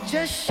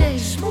 Just shake.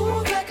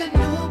 Smooth like a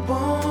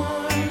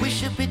newborn. We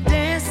should be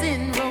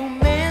dancing,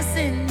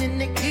 romancing in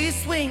the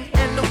east wing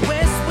and the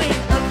west wing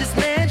of this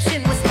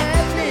mansion. What's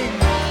happening?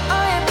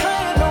 I ain't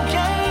playing no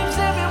games.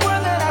 Every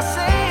word that I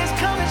say is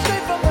coming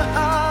straight from the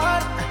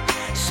heart.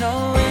 So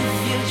if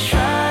you're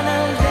trying to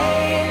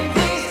lay in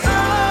these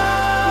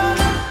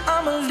arms,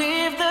 I'ma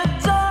leave the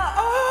door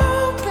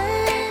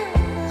open.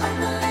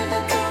 I'ma leave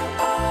the door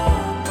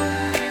open.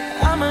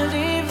 I'ma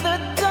leave the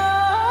door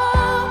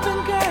open,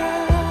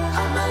 girl.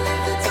 I'ma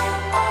leave the door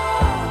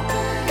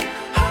open.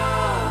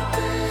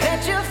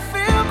 Let you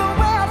feel the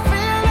way I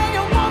feel, and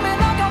you want me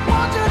like I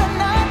want you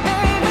tonight,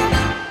 baby.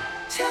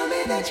 Tell me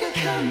that you're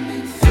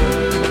coming through.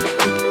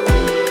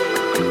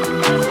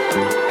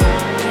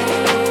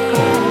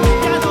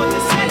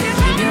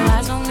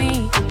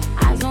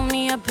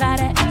 Apply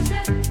that.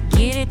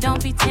 Get it,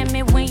 don't be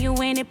timid when you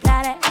in it,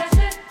 apply that.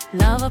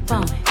 Love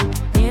upon it,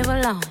 live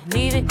alone,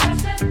 leave it. I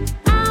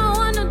don't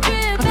want no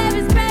drip,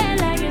 baby, spray it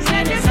like it's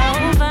so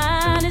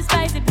fine and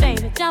spicy,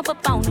 baby, jump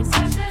up on this.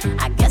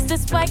 I guess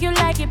that's why you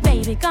like it,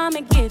 baby, come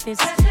and get this.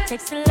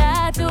 Takes a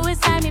lot to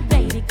excite me,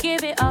 baby,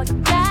 give it all you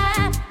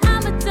got.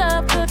 I'm a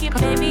tough cookie,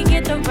 baby,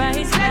 get the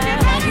right spot.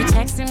 Why you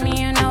texting me,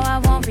 you know I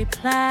won't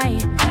reply.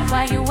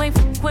 Why you ain't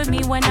f*** with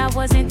me when I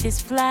wasn't this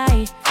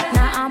fly?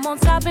 Now I'm on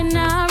top and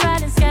now I'm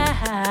riding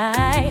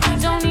sky.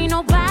 Don't need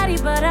nobody,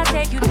 but I'll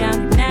take you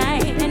down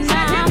tonight. And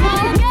now I'm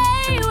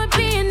okay with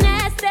being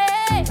nasty.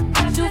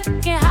 You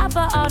f***ing hot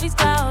for all these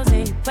clothes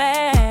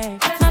anyway.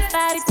 My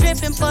body's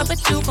dripping,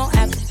 but you gon'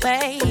 have to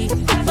wait.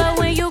 But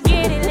when you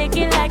get it, lick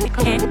it like a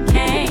candy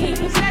cane.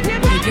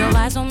 Keep your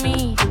eyes on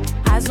me,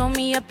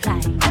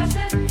 apply.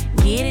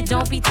 Get it,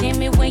 don't be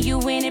timid when you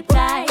in it,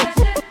 apply.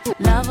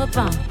 Love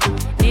upon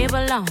it, live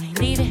alone,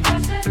 leave it.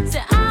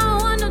 Say I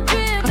don't want no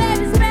drip,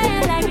 baby, spray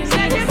it like it's so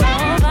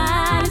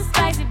fine and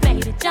spicy,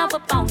 baby, jump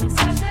up on this.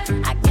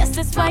 I guess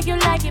that's why you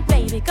like it,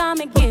 baby,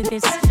 come and get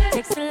this.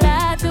 Takes a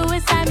lot to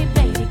excite me,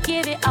 baby,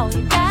 give it all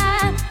you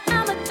got.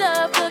 I'm a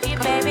tough cookie,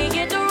 baby,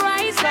 get the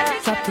right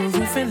spot. Drop the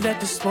roof and let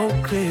the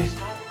smoke clear.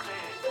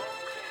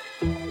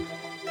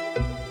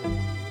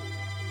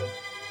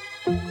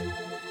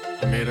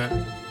 Made that.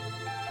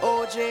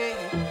 OJ.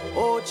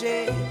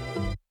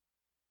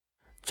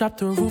 Drop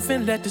the roof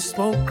and let the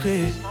smoke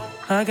clear.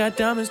 I got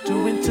diamonds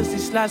doing tootsie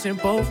slides in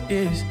both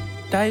ears.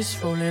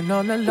 Dice rolling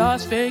on the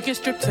Las Vegas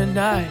Strip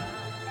tonight.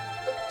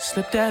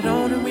 Slip that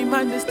on and we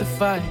might miss the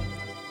fight.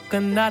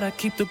 Ganada,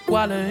 keep the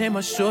guala in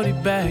my shorty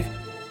bag.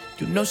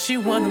 You know she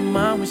one of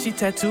mine when she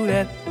tattooed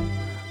that.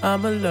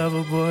 I'm a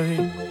lover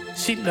boy,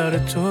 she love the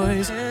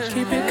toys.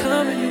 Keep it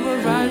coming, you a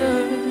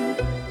rider.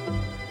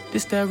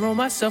 This that roll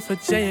myself a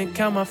J and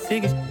count my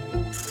figures.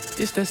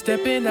 This that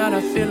stepping out,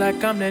 I feel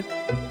like I'm that.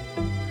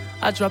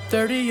 I drop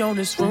 30 on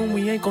this room,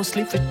 we ain't gon'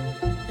 sleep for.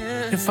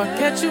 If I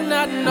catch you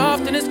nodding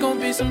off, then it's gon'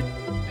 be some.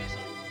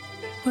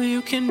 Well,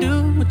 you can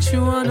do what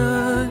you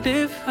wanna,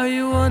 live how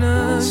you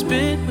wanna,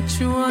 spin what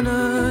you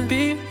wanna,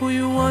 be who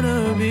you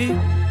wanna be.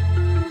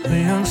 A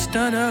young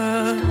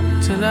stunner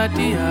till I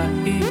die.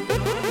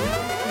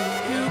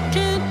 You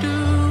can do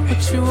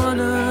what you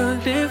wanna,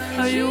 live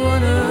how you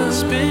wanna,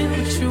 spin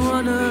what you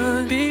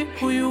wanna, be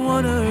who you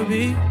wanna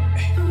be.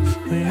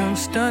 A young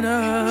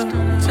stunner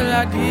till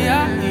I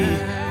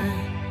die.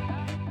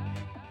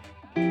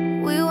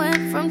 We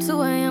went from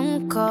 2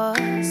 a.m.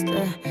 calls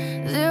to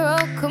zero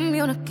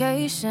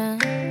communication.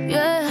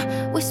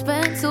 Yeah, we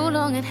spent too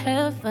long in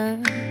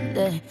heaven.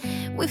 Yeah,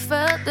 we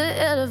felt the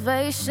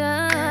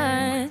elevation.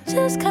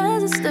 Just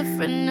cause it's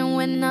different and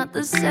we're not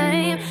the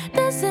same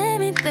doesn't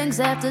mean things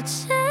have to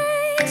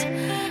change.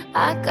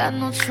 I got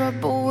no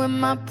trouble with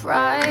my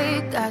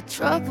pride, got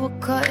trouble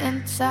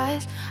cutting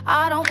ties.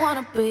 I don't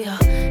wanna be your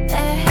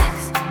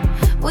ex.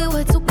 We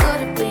were too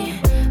good at being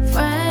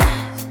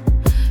friends.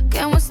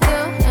 Can we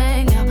still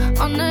hang out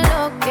on the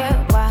low, get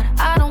wide?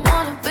 I don't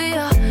wanna be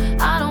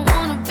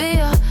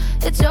a,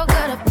 it's your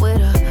gut up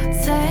with a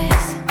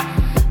text.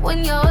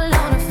 When you're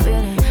alone and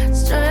feeling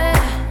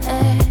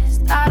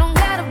stressed, I don't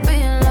gotta be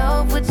in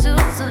love with you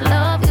to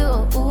love you.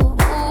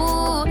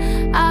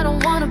 I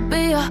don't wanna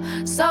be a,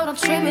 so don't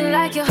treat me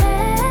like you.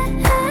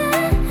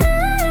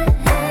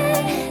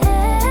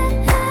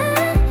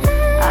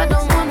 I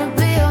don't wanna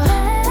be a.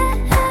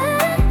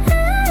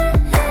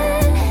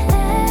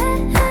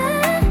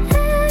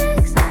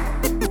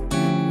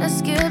 Let's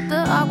skip the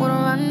awkward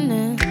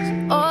runnings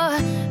or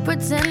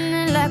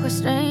pretending like we're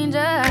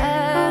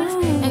strangers.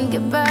 and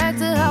get back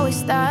to how we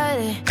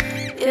started.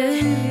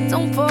 Yeah,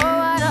 don't pour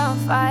out on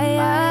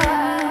fire.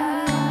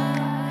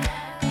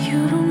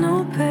 You don't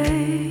know,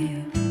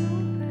 babe,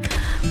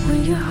 when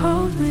you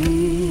hold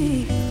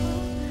me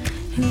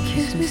and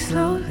kiss me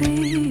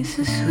slowly, it's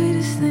the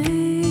sweetest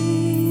thing,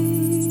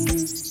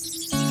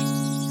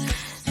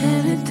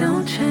 and it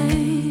don't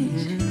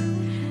change.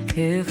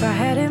 If I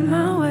had it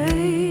my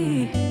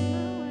way,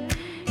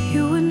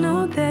 you would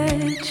know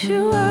that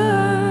you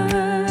are.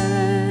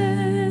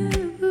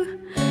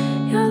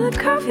 You're the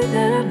coffee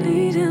that I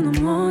need in the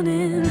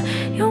morning.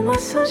 You're my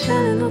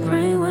sunshine in the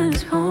rain when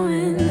it's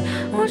pouring.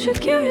 Won't you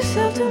give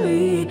yourself to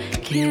me?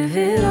 Give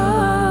it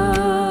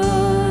all.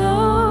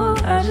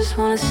 I just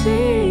wanna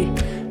see.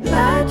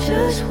 I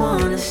just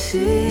wanna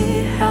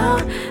see how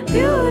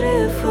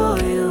beautiful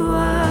you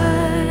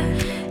are.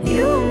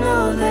 You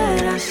know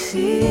that I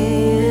see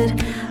it.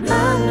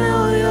 I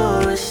know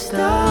you're a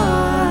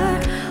star.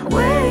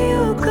 Where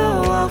you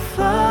go, I'll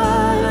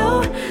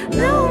follow,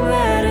 no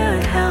matter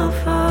how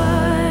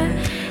far.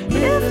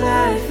 If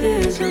life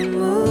is a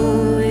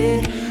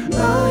movie,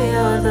 oh,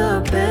 you're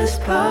the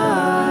best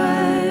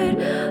part.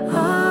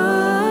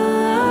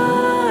 Oh,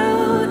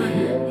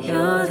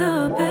 you're the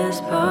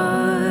best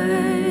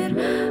part.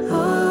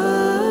 Oh,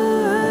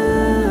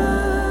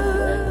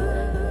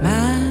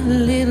 my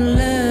little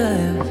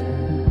love,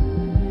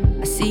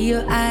 I see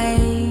your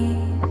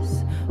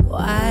eyes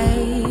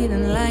wide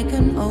and like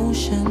an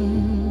ocean.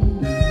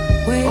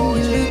 When you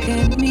look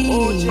at me,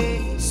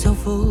 so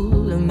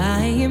full of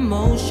my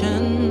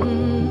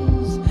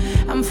emotions,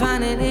 I'm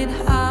finding it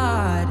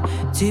hard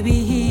to be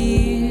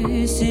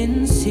here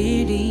sin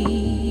city.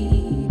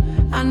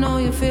 I know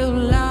you feel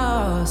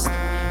lost,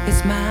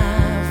 it's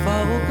my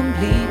fault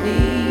completely.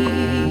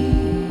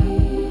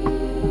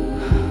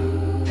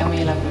 Tell me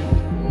you love me.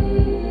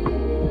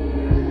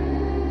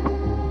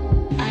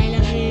 I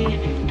love you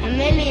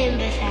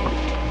 1,000,000%.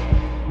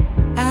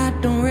 I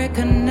don't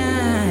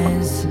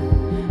recognize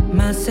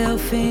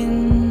myself in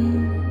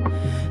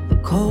the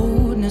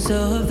coldness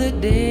of the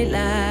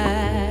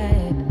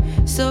daylight,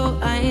 so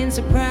I ain't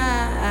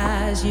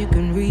surprised you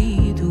can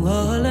read through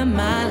all of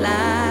my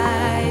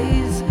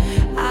lies.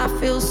 I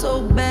feel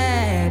so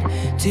bad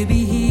to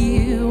be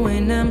here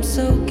when I'm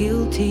so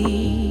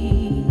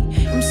guilty.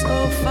 I'm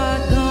so far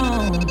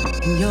gone,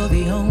 and you're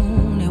the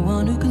only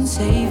one who can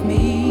save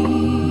me.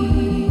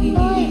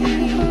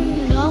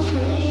 Love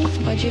me.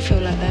 Why do you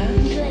feel like that?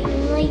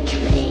 Like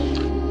me.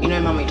 You know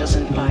Mummy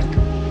doesn't like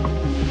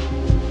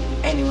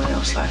anyone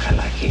else like I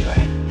like you,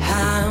 right?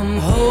 I'm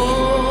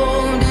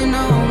holding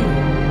on,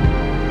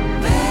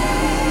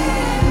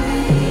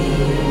 baby.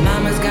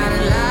 Mama's got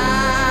a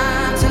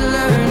lot to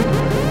learn.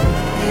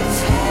 It's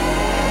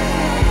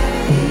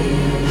heavy.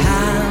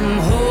 I'm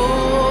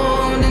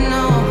holding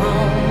on.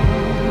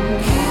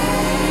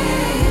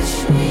 Catch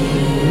me.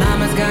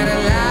 Mama's got a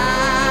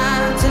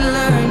lot to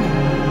learn.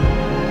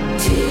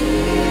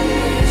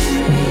 Teach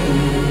me.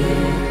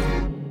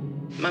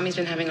 Mummy's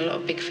been having a lot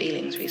of big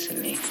feelings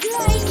recently.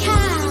 Like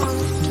how?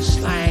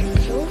 Just like,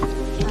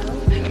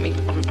 hang on,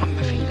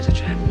 my fingers are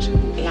trapped.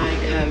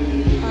 Like, I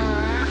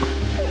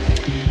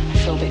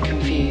feel a bit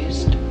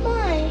confused.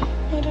 Why?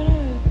 I don't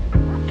know.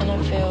 And I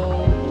feel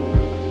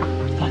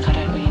like I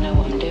don't really know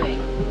what I'm doing.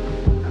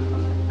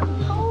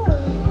 Oh.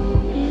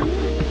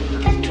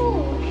 At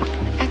all.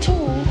 At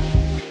all.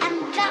 And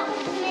that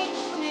would make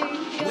me.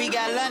 We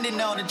got London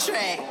on the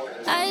track.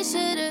 I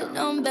should've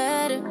known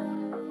better.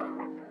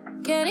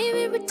 Can't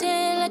even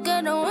pretend like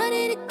I don't want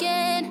it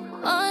again.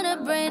 On the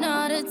brain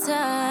all the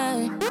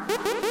time.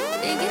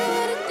 Thinking of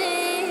all the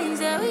things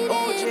that we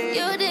did.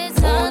 You did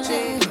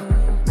something.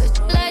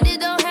 Like it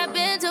don't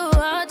happen too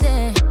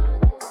often.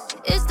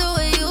 It's the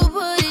way you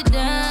put it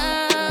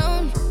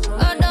down.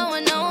 Although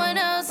when no one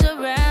else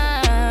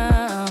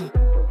around.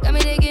 Got me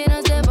taking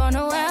a step on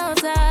the wild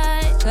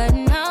side.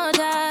 Cutting all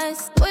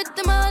ties with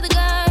them other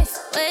guys.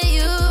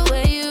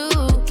 Where you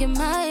look in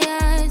my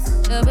eyes.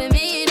 Helping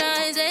me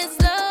nice and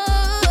slow.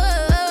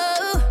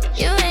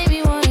 You made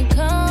me wanna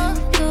come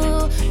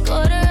through.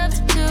 Quarter up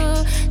to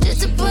 2, just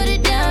to put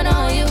it down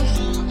on you.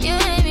 You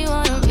made me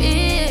wanna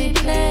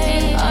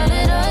replay all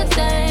of those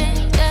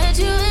things that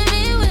you and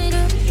me went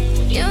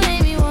through. You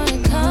made me wanna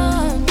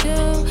come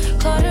through.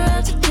 Quarter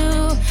up to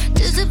 2,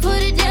 just to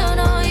put it down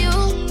on you.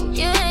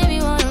 You made me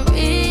wanna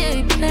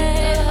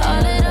replay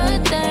all of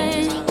those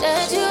things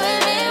that you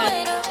and me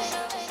went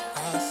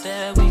through. I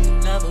said we could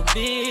never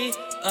be,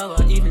 oh I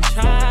even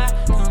tried.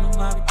 Don't know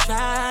why we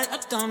tried, I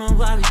don't know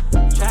why we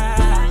tried.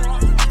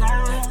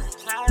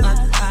 I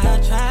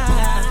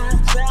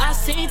tried. I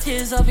see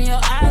tears up in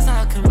your eyes,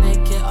 I can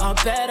make it all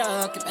better,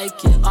 I can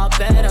make it all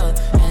better.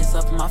 Hands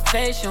up in my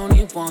face, you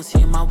only won't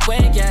see my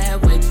way. Yeah, I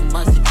had way too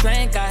much to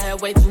drink, I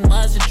had way too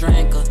much to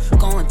drink.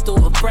 Going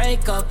through a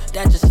breakup,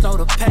 that just slowed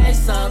the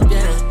pace up,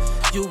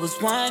 yeah. You was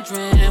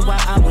wondering why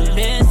I was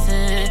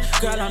missing.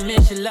 Girl, I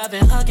miss you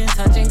loving, hugging,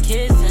 touching,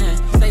 kissing.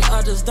 Say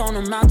others don't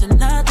amount to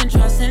nothing,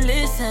 trust and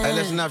listen. Hey,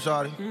 listen up,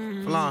 shawty.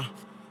 Flan.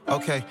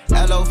 Okay,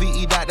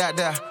 L-O-V-E ...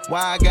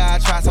 Why I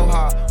gotta try so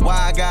hard?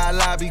 Why I gotta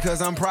lie,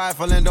 because I'm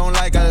prideful and don't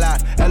like a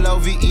lot.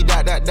 L-O-V-E ...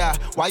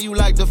 Why you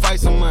like to fight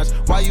so much?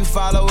 Why you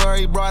follow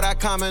every broad I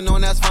comment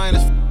on, that's fine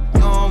as you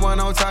don't want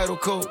no title,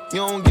 cool. You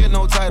don't get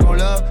no title,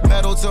 love.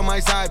 Pedal to my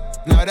side.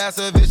 Now that's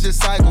a vicious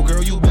cycle,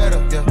 girl, you better,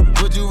 yeah.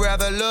 Would you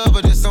rather love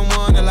or just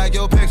someone that like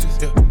your pictures,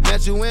 yeah?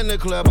 Met you in the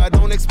club, I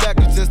don't expect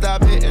you to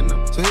stop hitting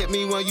them. So hit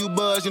me when you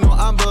buzz, you know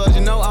I'm buzzed,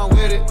 you know I'm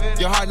with it.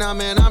 Your heart now,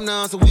 man, I'm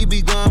none, so we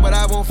be gone, but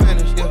I won't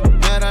finish, yeah.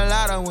 Met a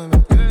lot of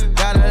women,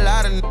 got a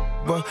lot of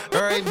but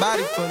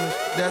everybody foolish.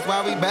 That's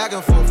why we back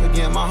and forth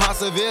again. My heart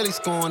severely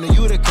scorned, and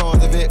you the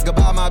cause of it.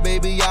 Goodbye, my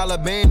baby, I'll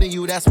abandon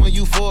you. That's when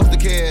you forced to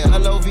care.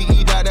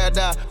 L-O-V-E ...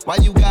 Why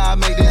you gotta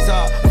make this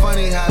hard?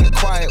 Funny how the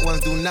quiet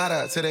ones do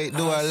nada till they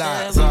do a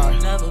lot. Sorry.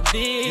 Never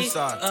be. You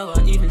sorry.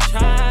 Or even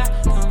try.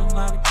 Don't know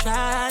why we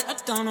tried. I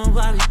don't know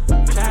why we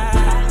tried.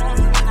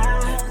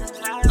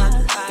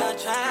 I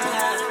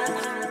tried.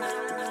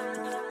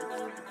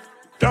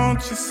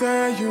 Don't you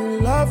say you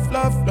love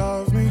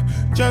me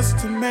just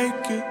to make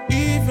it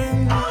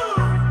even.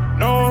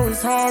 No,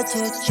 it's hard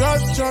to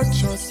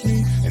trust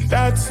me, and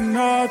that's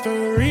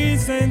another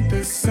reason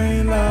this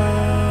ain't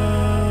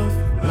love.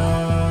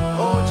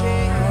 OJ.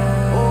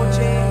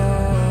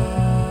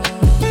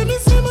 Let me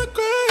see my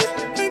grave,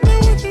 ain't that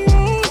what you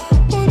want?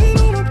 Put it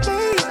on my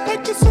plate,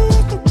 like it's a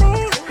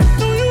restaurant.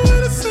 Know you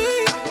wanna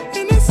sing,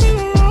 and this ain't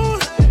wrong.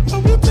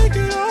 Hope you take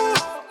it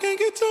off, can't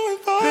get too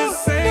involved.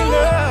 This ain't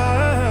love.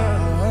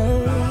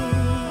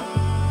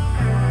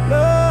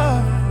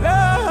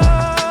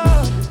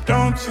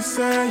 Don't you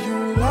say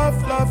you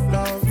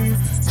love me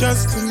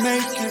just to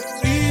make it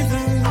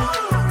even.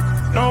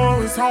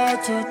 No, it's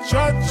hard to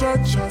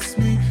trust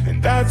me,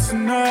 and that's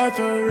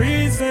another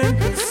reason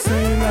this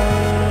ain't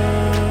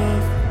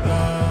love.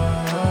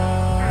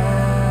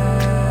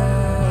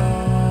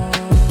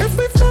 If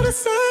we feel the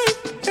same,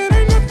 it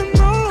ain't nothing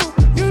wrong.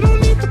 You don't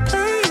need the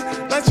pain,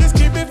 let's just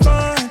keep it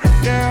fun.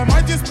 Yeah, I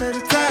might just pay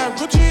the tab,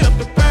 Gucci up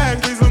the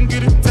bag. Please don't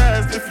get it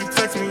tasked if you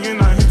text me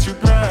and I hit you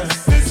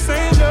past. This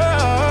ain't love.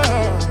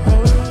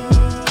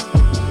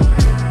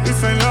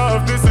 This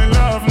ain't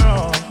love,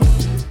 no.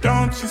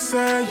 Don't you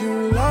say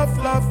you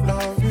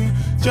love me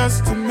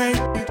just to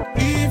make it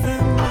even.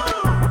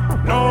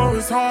 No,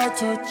 it's hard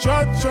to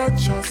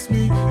trust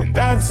me, and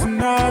that's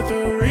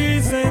another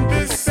reason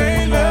this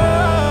ain't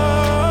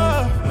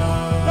love.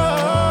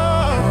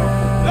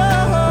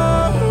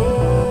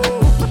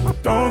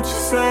 Don't you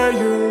say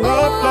you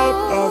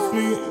love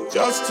me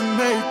just to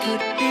make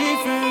it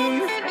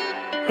even.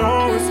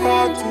 No, it's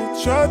hard to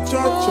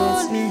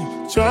trust me,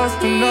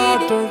 just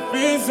another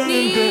reason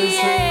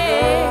this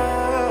ain't love.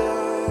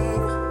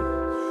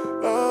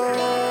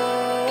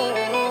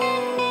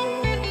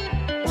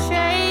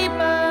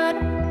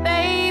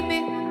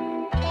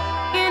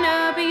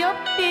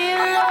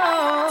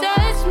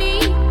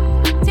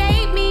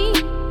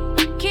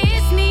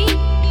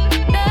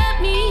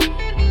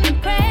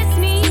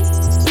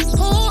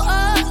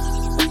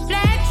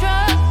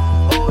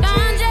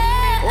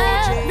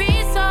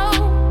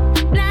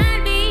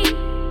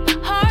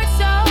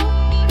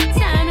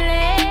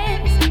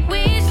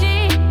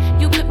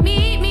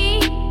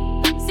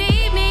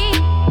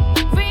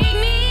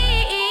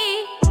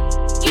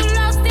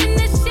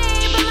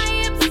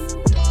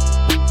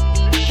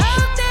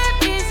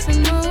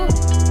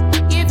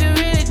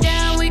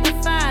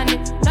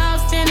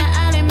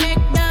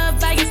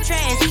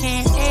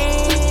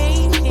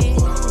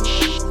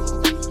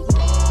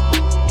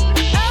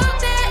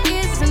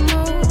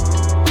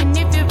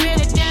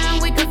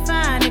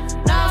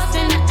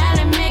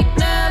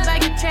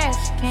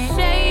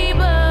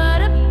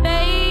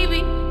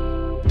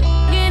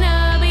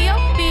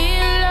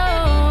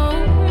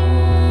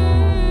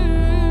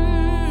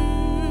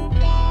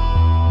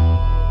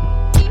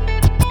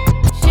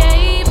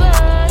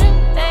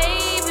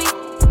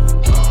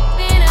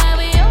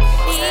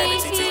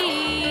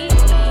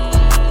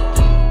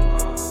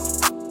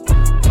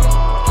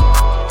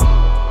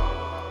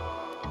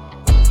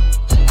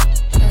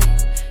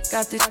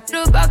 Got this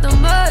shit about the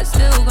mud,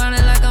 still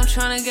grinding like I'm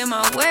trying to get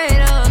my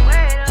weight up.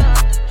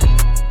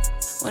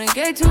 When it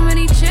gave too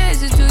many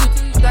chances to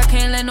you, I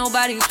can't let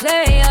nobody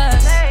play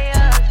us.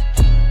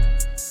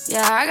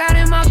 Yeah, I got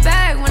in my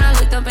bag when I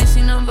looked up, ain't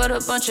seen nothing but a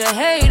bunch of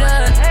haters.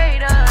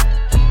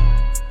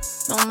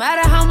 No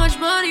matter how much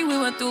money we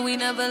went through, we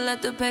never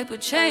let the paper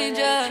change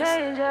us.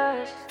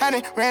 I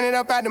done ran it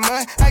up out the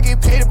mud. I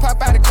get paid to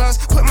pop out the clubs.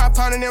 Put my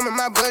pound in them in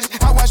my budget.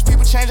 I watch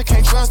people change, I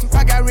can't trust them.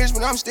 I got rich,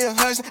 but I'm still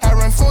hustling. I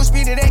run full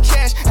speed to that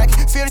cash. I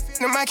can feel the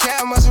in my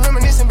cab. Must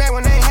reminiscing back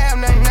when they ain't have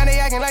nothing. Now they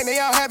acting like they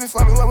all happy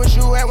for me. Where was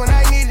you at when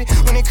I needed it?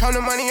 When it come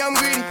to money, I'm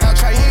greedy. I'll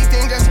try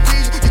anything just to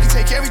please you. You can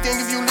take everything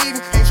if you leave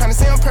it. Ain't tryna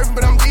say I'm perfect,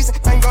 but I'm decent.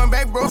 I ain't going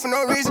back, bro, for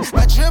no reason.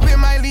 My drip, it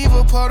might leave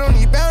a part. Don't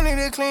need bounty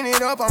to clean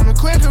it up. I'm the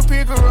quicker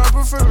picker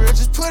upper for real.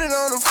 Just put it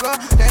on the floor.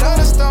 That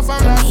other stuff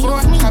I'm not for.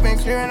 I've been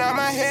clearing out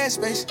my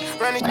headspace.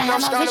 Running, you know,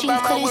 I'm starting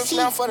by my whips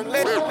now for the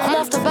lady. I'm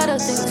off the better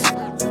things.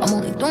 I'm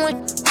only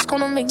doing it's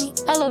gonna make me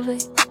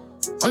elevate.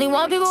 Only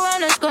one people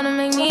around that's gonna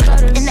make me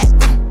better. And that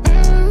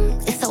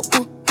it's so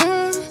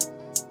ooh.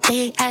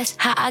 They ask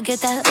how I get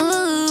that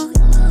ooh.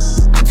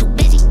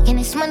 Can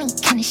this money,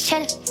 can this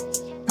cheddar?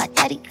 My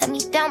daddy let me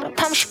down, but I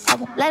promise you I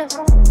won't let him.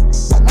 I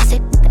won't say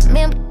that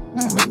man, but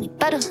won't make me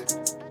better.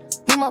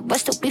 Me, my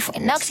breast still beef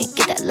right now, cause he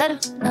get that letter.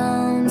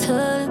 Numb to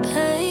the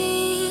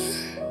pain.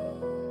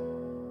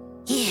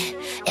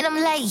 Yeah, and I'm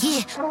like,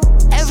 yeah,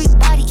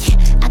 everybody.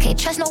 I can't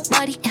trust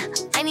nobody.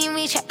 I need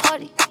me a chat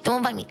party. Don't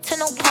invite me to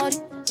no party.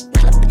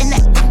 Pull up in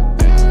that,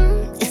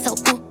 it's so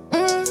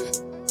ooh,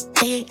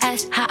 They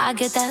ask how I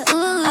get that,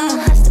 ooh. I'm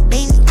a hustler,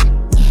 baby.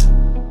 Yeah.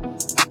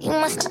 You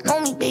must not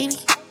know me, baby.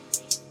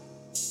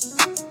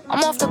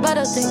 I'm off the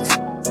better things.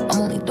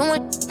 I'm only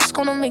doing that's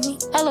gonna make me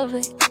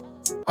elevate.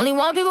 Only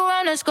one people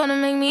around that's gonna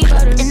make me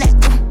better. In that,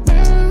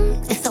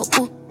 it's so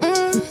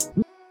ooh,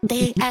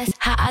 They ask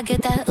how I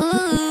get that,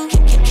 ooh.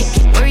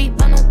 Can't worry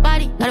about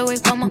nobody, gotta worry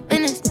about my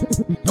business.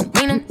 Don't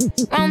bring them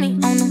around me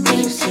on the business.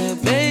 You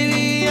said,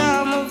 baby,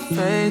 I'm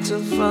afraid to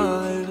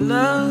fall in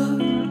love.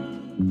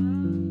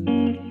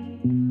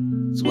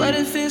 So what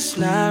if it's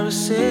not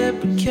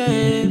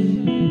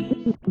reciprocated?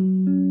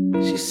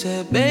 She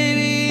said,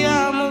 baby,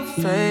 I'm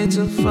afraid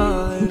to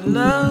fall in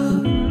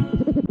love.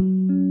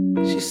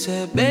 She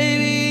said,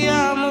 baby,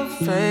 I'm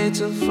afraid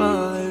to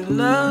fall in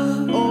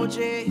love. OJ.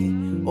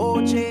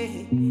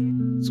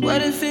 So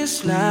what if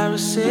it's not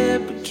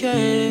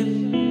reciprocated?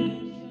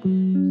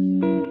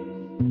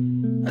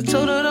 I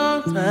told her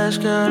don't rush,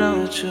 girl,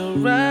 don't you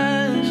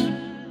rush.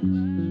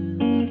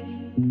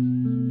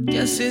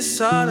 Guess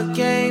it's all a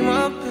game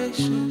of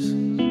patience.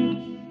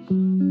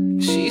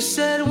 She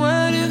said,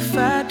 what if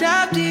I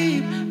dive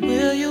deep?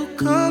 Will you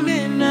come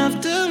in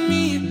after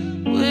me?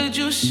 Would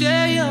you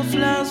share your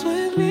flaws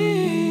with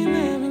me?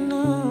 Let me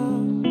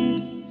know.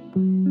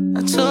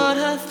 I told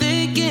her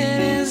thinking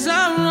is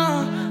I'm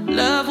wrong.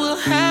 Love will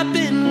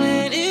happen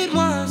when it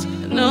wants.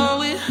 I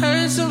know it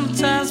hurts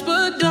sometimes,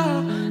 but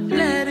don't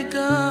let it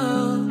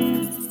go.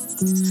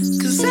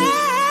 Cause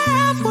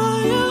I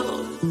want you.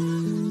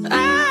 I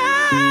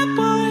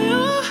want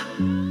you.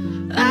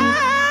 I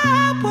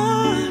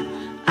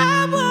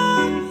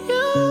want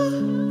you.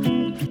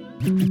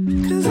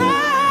 Cause I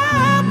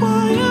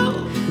want you.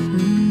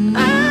 I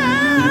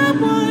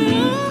want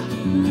you.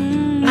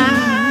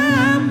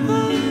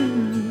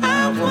 I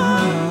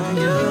want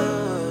you.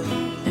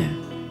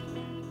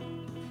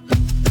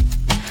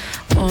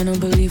 Wanna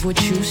believe what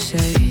you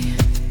say,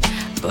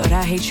 but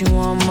I hate you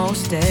on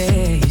most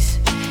days.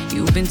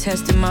 You've been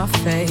testing my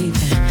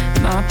faith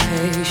and my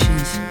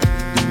patience,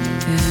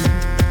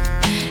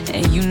 yeah.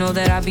 And you know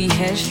that I be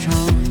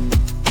headstrong,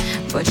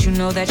 but you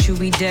know that you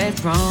be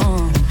dead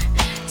wrong.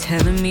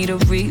 Telling me to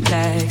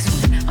relax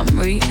when I'm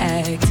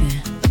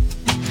reacting.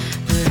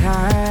 But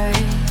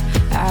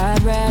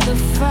I'd rather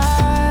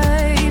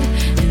fight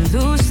and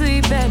lose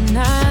sleep at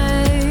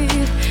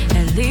night.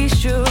 At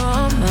least you're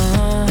on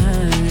mine.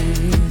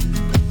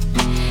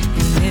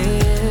 And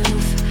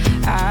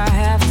if I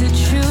have to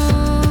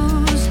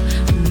choose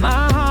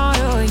my heart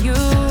or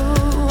you,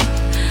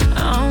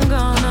 I'm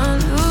gonna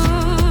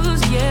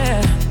lose,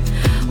 yeah.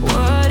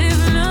 What if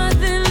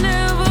nothing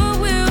ever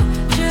will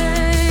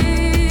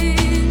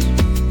change?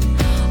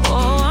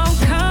 Oh, I'm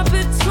caught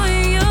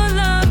between your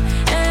love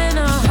and a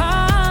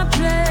hard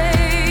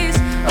place.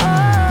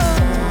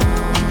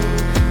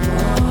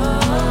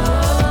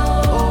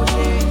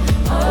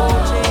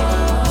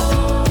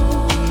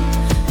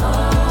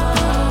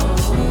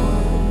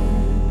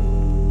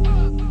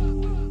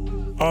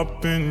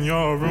 Up in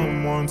your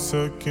room once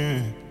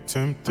again,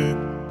 tempted.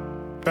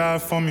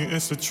 Bad for me,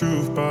 it's the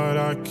truth, but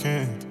I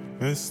can't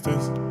miss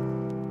this.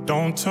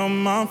 Don't tell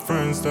my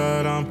friends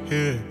that I'm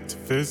here to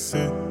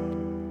visit.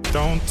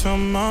 Don't tell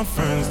my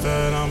friends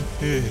that I'm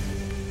here.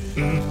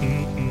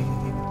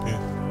 Yeah.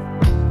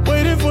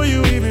 Waiting for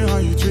you even how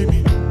you treat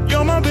me.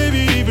 You're my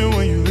baby even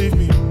when you leave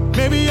me.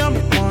 Maybe I'm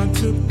the one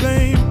to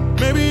blame.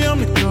 Maybe I'm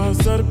the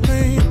cause of the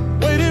pain.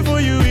 Waiting for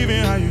you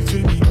even how you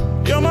treat me.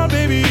 You're my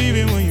baby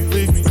even when you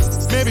leave me.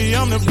 Maybe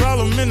I'm the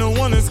problem and the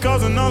one that's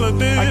causing all of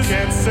this. I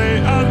can't say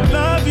I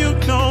love you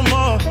no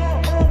more,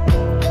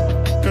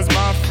 cause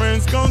my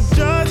friends gon'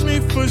 judge me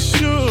for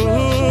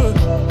sure.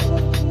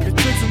 It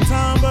took some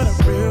time but I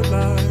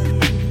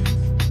realized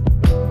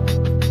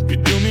you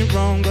do me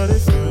wrong but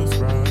it feels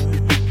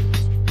right.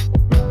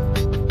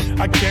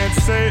 I can't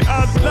say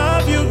I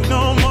love you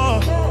no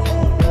more,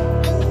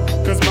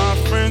 cause my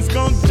friends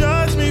gon'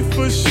 judge me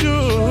for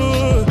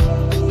sure.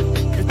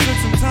 It took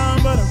some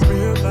time but I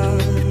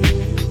realized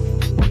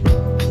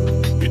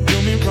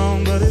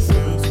wrong, but it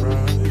feels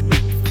right.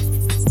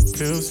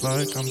 Feels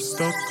like I'm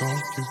stuck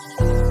on you.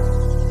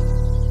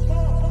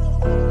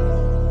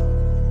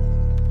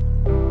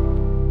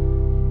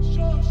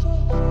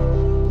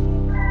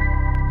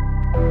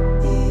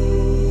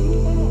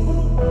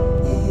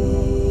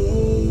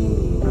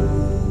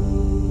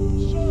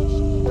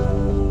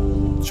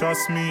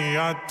 Trust me,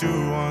 I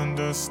do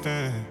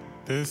understand.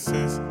 This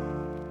is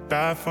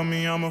bad for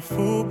me, I'm a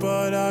fool,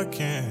 but I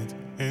can't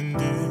end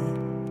it.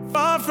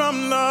 Far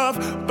from love,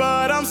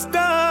 but I'm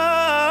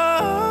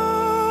stuck.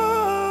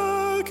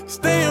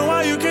 Staying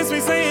while you kiss me,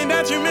 saying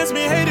that you miss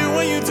me. Hate it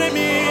when you take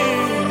me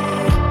in.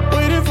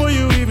 Waiting for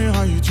you even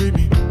how you treat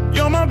me.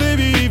 You're my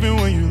baby even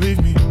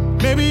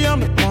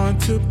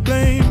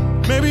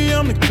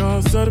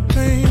cause of the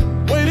pain.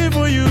 Waiting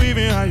for you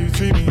even how you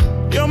treat me.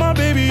 You're my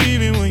baby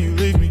even when you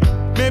leave me.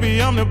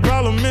 Maybe I'm the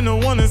problem and the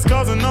one that's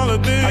causing all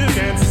of this. I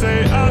can't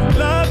say I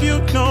love you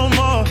no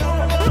more,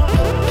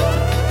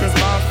 cause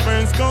my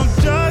friends gon'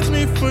 judge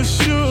me for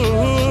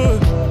sure.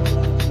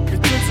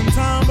 It took some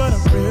time but I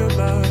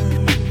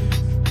realized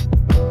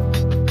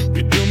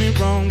you do me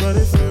wrong but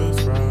it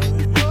feels right.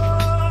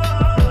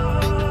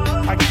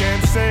 I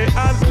can't say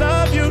I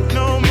love you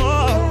no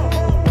more,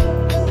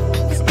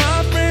 cause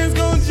my friends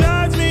gon'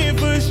 judge me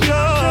for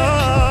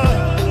sure.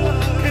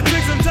 It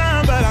took some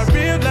time but I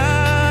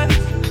realized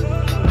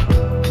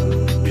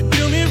you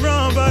do me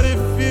wrong but it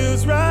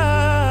feels right.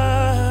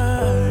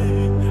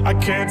 I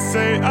can't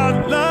say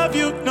I love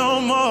you no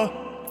more,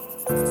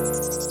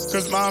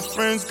 cause my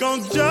friends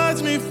gon'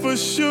 judge me for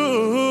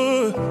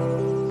sure.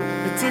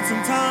 It took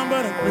some time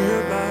but I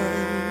realized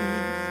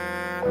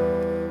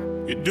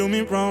you do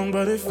me wrong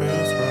but it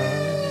feels right.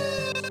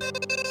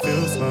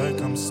 Feels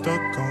like I'm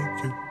stuck on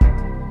you.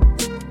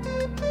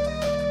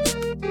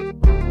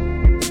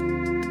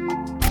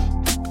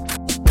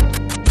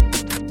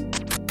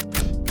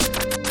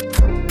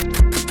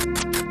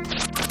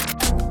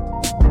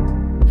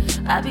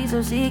 I be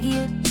so sick of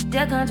you,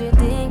 that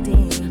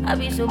contradicting. I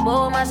be so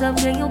bold myself,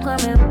 can you come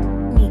and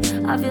me?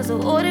 I feel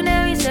so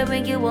ordinary, said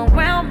when you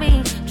around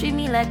me. Treat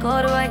me like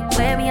all the right,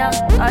 wear me out.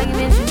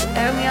 Arguments, you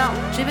air me out.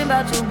 Tripping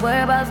about your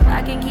whereabouts.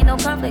 I can't keep no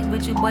conflict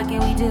with you, boy, can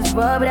we just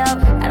rub it out?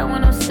 I don't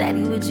want no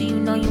steady with you, you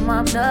know you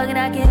my plug. And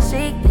I can't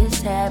shake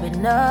this habit,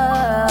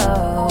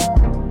 no.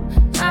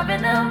 I've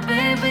been up,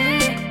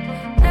 baby,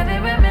 heavy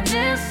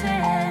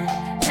reminiscing.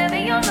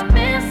 Heavy on the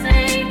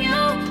missing,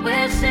 you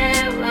wish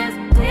it was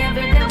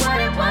different than what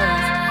it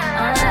was.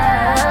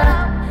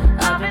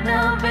 Up and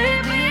down,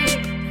 baby,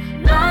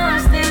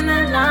 lost in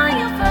the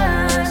line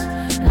first,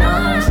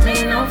 lost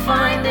in no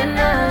finding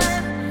us.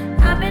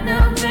 Up and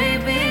down,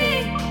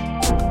 baby.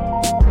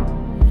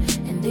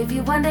 And if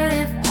you wonder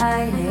if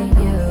I hate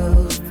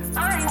you, I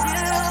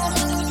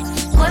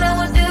do. What I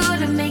would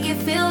do to make it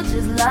feel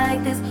just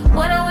like this?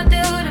 What I would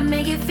do to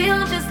make it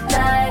feel just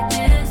like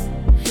this?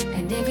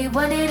 And if you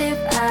wondered if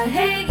I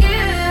hate you,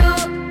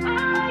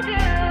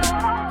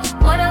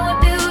 what I would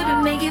do to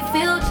make it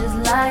feel just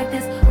like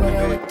this? What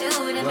I would do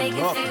to make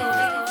it feel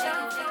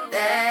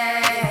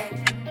that.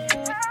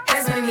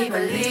 That's made me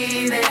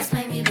believe it. That's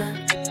made me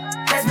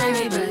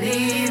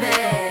believe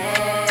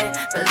it.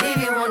 Believe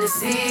you won't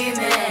deceive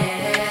me.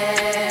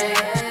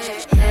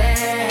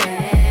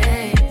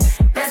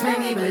 That's made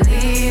me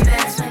believe it.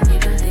 That's made me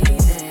believe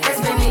it. That's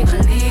made me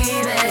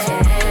believe it.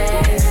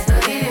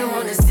 Believe you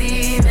won't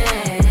deceive me.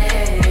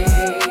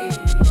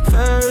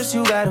 First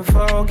you gotta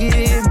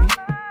forgive me.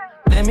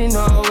 Let me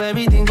know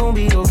everything gon'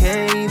 be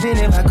okay. Even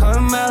if I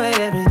come out with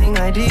everything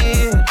I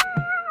did,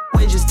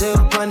 would you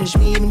still punish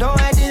me even though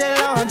I did it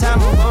a long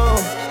time ago?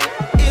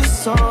 If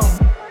so,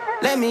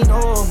 let me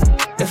know.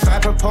 If I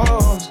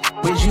propose,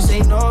 would you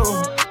say no?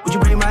 Would you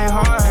break my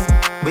heart?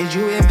 Would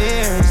you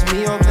embarrass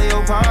me or play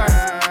your part?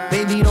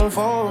 Baby, don't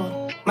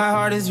fold, my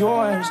heart is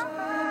yours.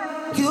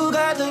 You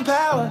got the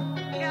power,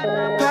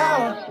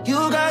 power.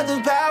 You got the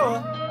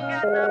power,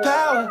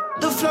 power.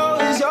 The flow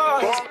is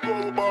yours.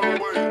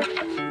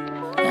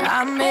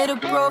 I made a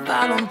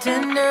profile on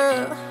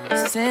Tinder,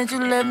 since you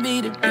left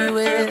me to be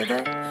with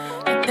her.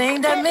 I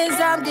think that means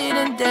I'm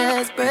getting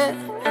desperate.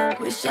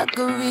 Wish I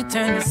could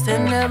return the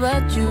sender,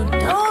 but you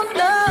don't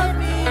love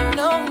me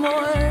no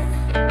more.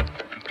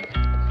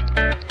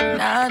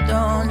 And I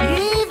don't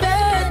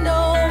even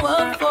know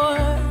what for.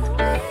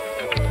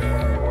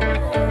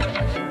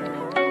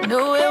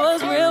 Knew it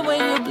was real when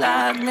you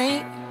blocked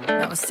me.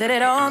 Now I sit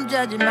at home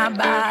judging my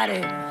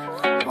body,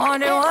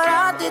 wondering what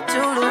I did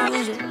to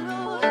lose you.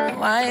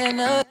 Why in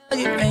the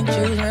you can't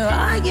choose me?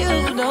 Why you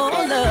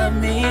don't love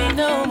me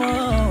no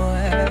more?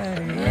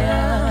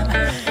 Yeah,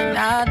 and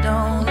I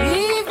don't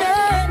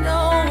even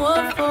know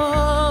what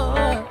for.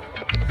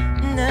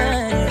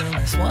 Nah,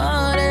 just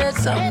wanted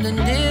something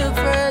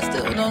different.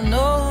 Still don't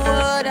know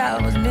what I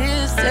was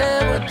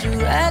missing. What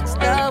you asked,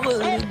 I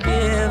would've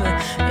given.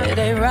 It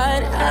ain't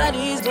right how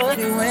these boys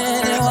be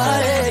winning.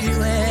 Why they be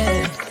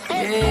winning?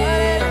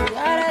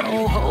 Yeah,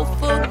 no hope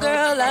for a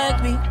girl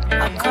like me.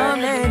 How come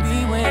they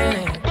be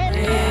winning?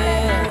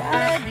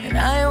 And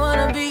I ain't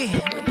wanna be,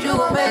 but you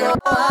gon' make a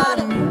out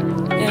of me.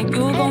 Yeah, you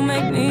gon'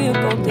 make me a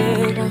gold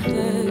digger.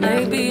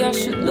 Maybe I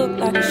should look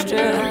like a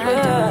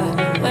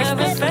stripper.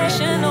 Wearing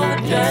fashion over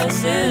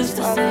dresses.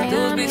 All the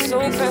dudes be so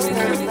crazy.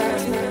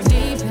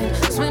 Deep in,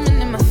 swimming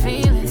in my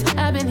feelings.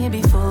 I've been here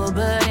before,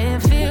 but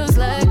it feels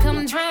like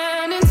I'm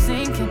drowning,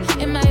 sinking.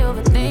 Am I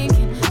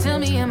overthinking? Tell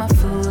me, am I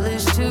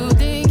foolish to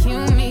think you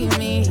meet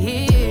me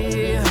here?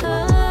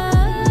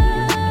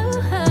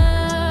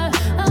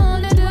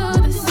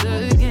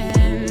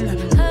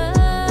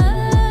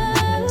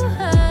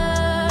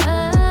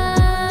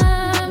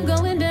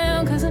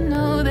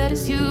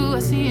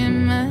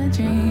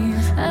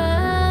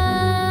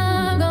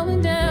 I'm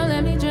going down,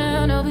 let me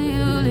drown over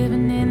you,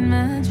 living in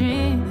my dreams.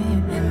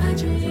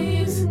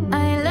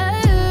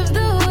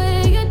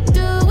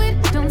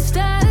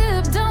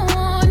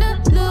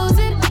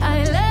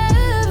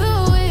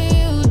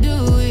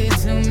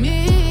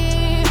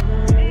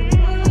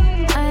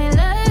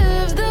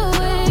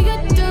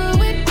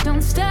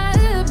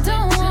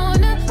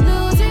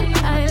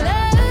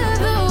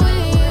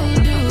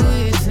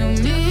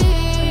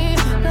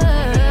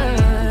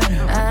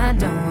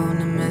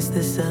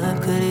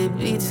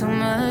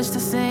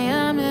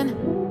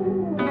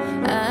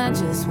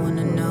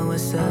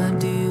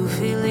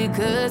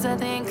 was a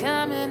thing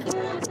coming.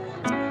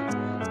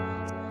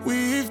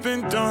 We've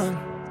been done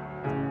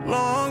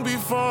long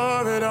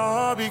before it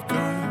all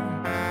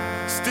begun.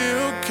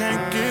 Still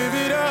can't give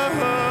it up.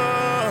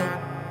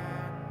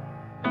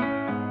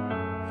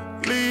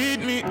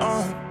 Lead me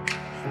on,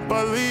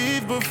 but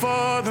leave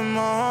before the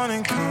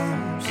morning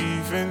comes.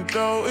 Even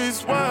though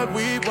it's what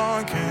we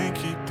want, can't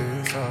keep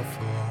this up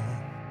for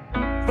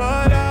long.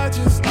 But I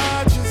just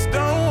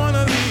don't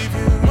wanna leave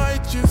you.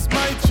 Might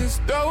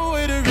just know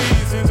where the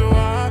reasons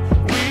why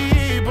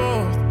we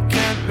both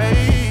can't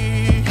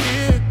lay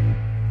here.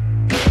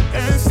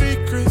 And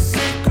secret,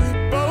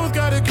 both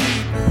gotta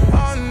keep it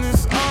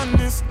honest.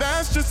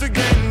 That's just a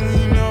game we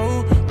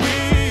know we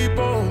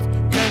both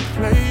can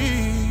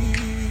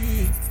play.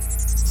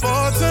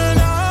 For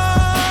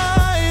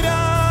tonight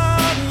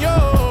I'm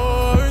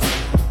yours,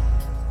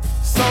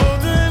 so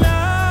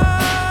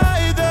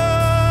deny the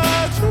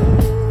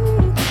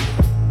truth,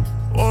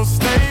 or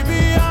stay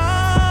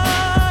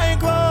behind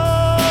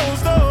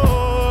closed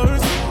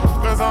doors.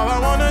 'Cause all I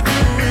wanna do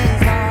is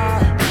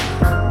lie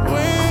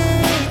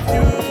with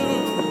you.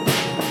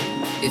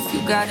 If you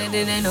got it,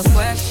 it ain't a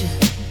question.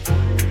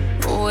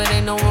 Oh, it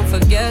ain't no room for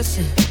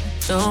guessing.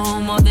 No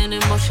more than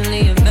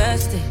emotionally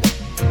invested.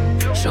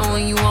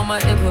 Showing you all my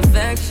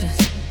imperfections.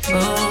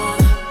 Oh,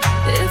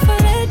 if I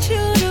let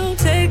you, don't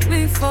take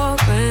me for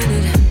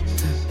granted.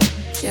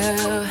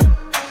 Yeah,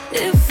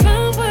 if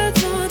I'm worth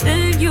more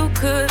than you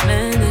could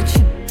manage,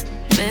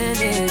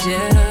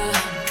 yeah.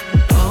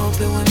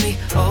 Open with me,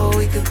 oh,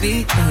 we could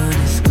be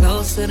honest.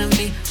 Closer to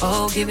me,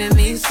 oh, giving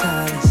me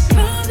silence.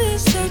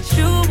 Promise that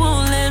you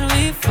won't let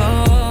me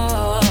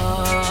fall.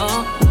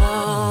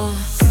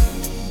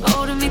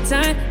 Holding me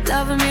tight,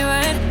 loving me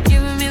right,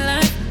 giving me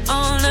life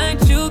all night.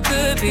 You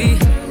could be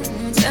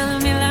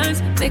telling me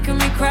lies, making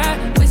me cry,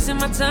 wasting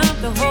my time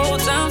the whole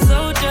time.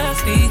 So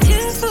just be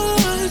careful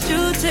what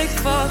you take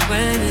for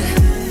granted,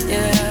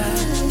 yeah.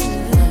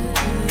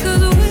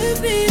 'Cause with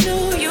me, no,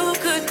 you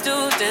could do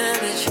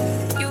damage.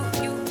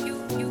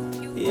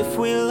 If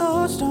we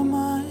lost our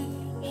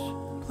minds,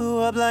 blew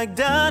up like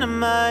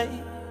dynamite,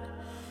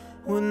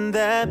 wouldn't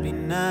that be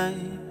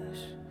nice?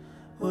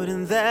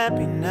 Wouldn't that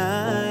be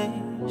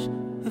nice?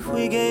 If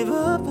we gave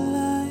up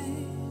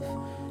life,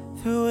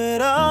 threw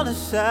it all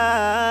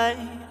aside,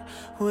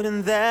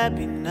 wouldn't that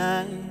be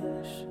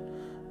nice?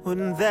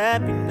 Wouldn't that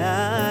be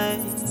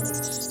nice?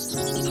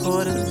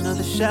 Poured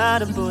another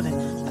shot of bullet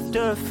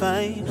after a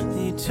fight.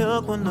 Then you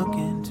took one look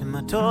into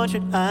my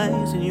tortured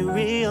eyes and you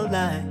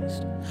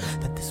realized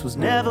that this was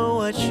never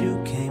what you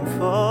came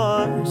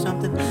for.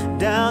 Something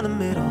down the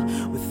middle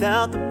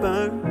without the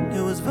burn.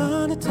 It was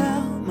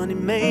volatile, money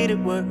made it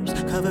worse,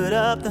 covered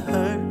up the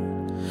hurt.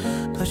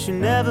 Plus you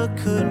never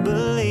could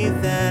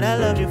believe that I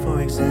loved you for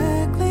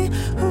exactly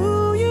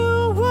who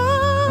you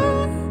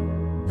were.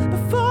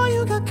 Before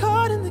you got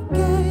caught in the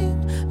game,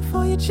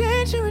 before you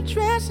changed your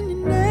address and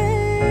your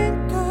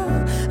name,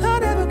 girl, I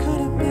never could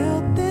have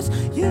built this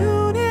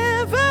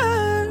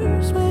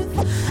universe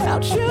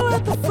without you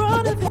at the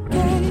front of the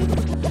gate.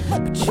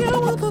 But you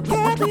will look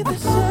at me the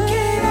same.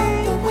 Looking out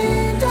the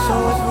window. So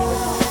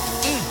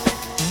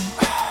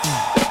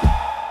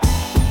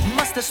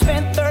must have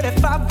spent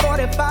 35,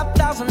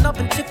 45,000 up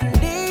in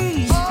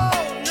Tiffany's. Oh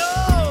no!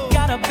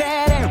 Got a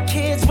bad and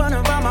kids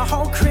running around my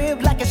whole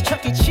crib like it's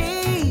Chuck E.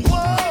 Cheese.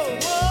 Whoa!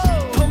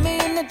 Put me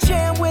in the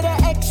jam with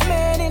an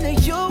X-Men in the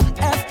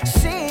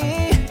UFC.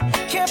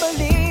 Can't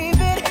believe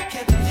it.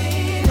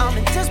 I'm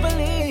in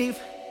disbelief.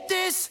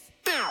 This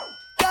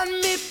got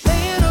me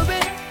paying a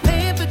rent,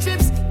 paying for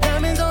trips,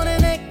 diamonds on the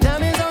neck,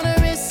 diamonds on the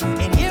wrist,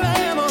 and here I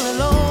am all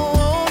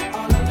alone.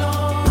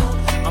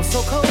 I'm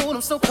so cold,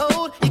 I'm so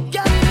cold. You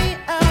got me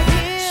out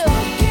here.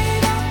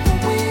 Smoking out the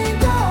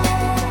window.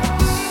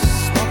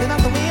 Smoking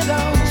out the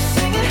window.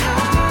 Singing,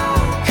 how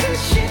could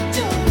she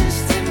do this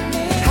to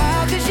me? How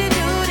could she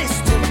do this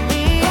to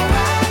me? Oh,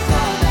 I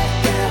thought that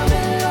girl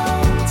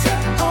belonged to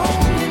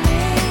only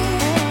me.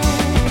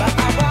 But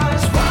I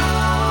was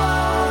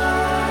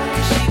wrong,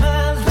 'cause she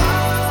belonged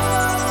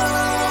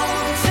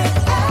to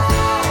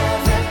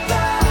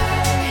everybody.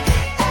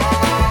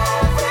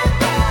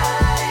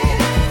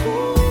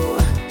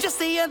 Ooh. Just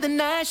the other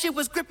night, she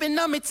was gripping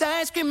on me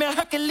tight, screaming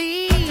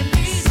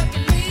Hercules.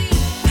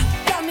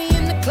 Got me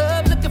in the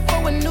club looking for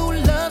a new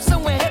love,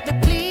 someone help me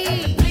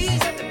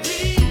please.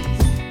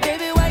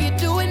 Baby, why you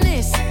doing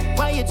this?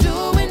 Why you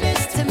doing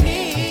this to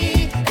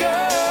me,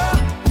 girl?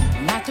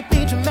 Not to be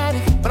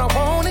dramatic, but I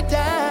wanna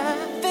die.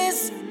 This.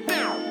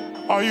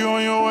 Are you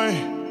on your way?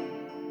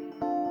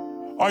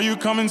 Are you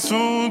coming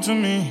soon to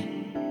me?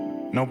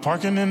 No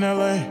parking in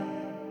LA,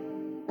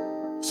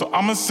 so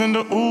I'ma send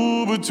an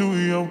Uber to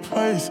your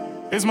place.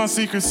 It's my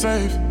secret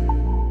safe,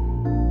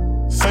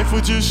 safe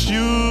with just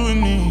you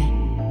and me.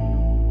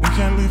 We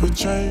can't leave a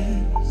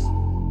trace.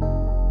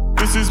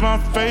 This is my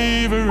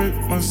favorite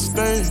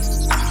mistake.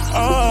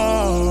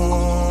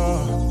 Oh,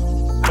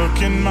 look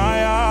in my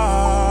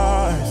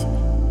eyes.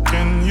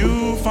 Can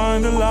you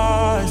find the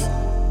lies?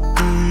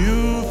 Do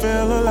you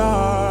feel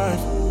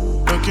alive?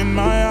 Look in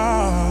my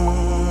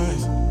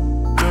eyes.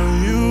 Do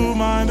you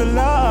mind the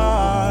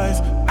lies?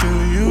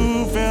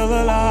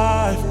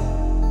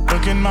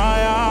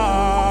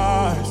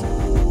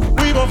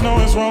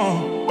 is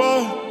wrong,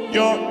 but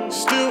you're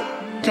still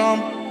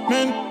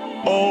coming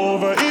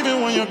over.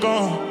 Even when you're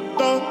gone,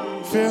 the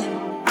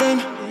feeling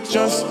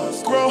just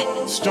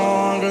grow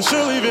stronger.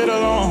 She'll leave it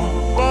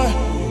alone, but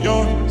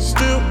you're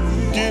still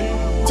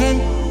getting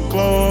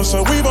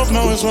closer. We both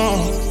know it's wrong,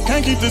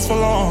 can't keep this for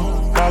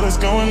long. While it's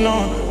going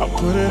on, I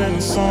put it in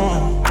the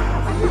song.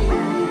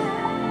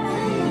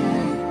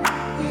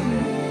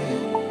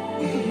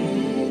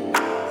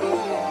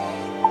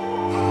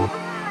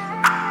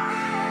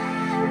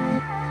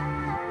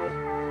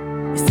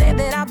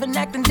 Been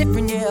acting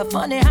different, yeah.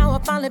 Funny how I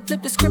finally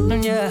flipped the script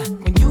on ya.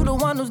 When you the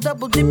one who's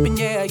double dipping,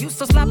 yeah. You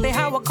so sloppy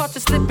how I caught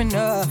you slipping,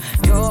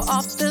 You're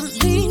off the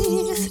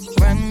lease,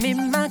 run me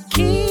my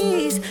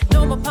keys.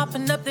 No more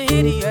popping up the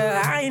hitty,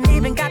 yeah. I ain't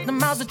even got the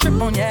miles to trip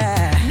on,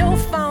 yeah. No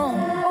phone,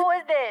 who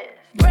is this?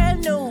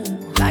 Brand new,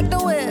 like the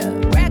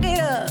whip, rack it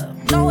up,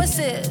 no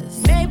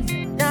assist.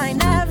 Maybe I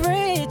ain't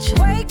average.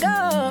 Wake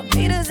up,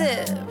 need a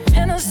zip.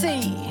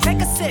 Hennessy, take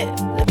a sip.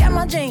 Look at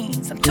my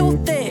jeans, I'm too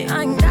thick.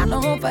 I ain't got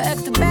no room for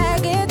extra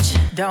baggage.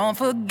 Don't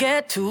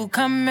forget to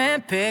come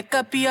and pick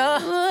up your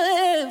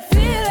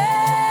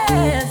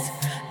feelings.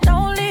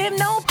 Don't leave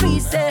no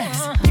pieces.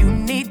 You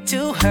need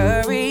to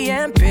hurry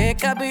and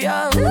pick up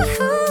your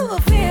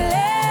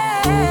feelings.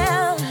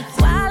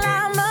 While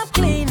I'm up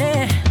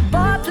cleaning,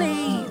 boy,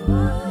 please,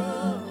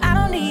 I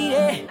don't need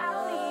it.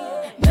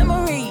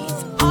 Memories,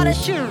 all that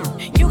shit,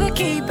 you can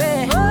keep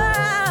it.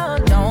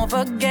 Don't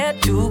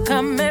forget to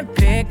come and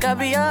pick up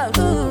your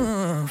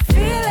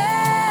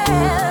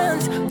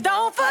feelings.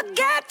 Don't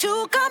forget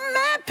to come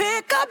and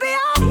pick up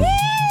your feelings.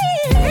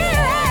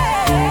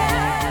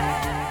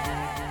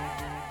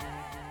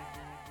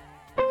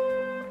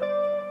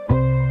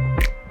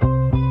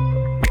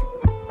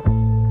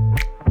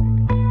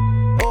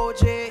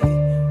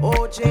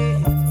 OJ.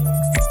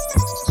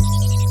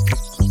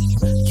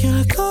 Can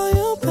I call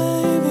you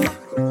baby?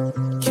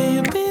 Can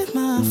you be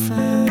my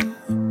friend?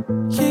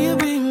 Can you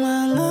be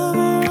my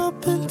lover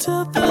up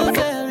until the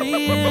very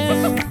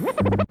end?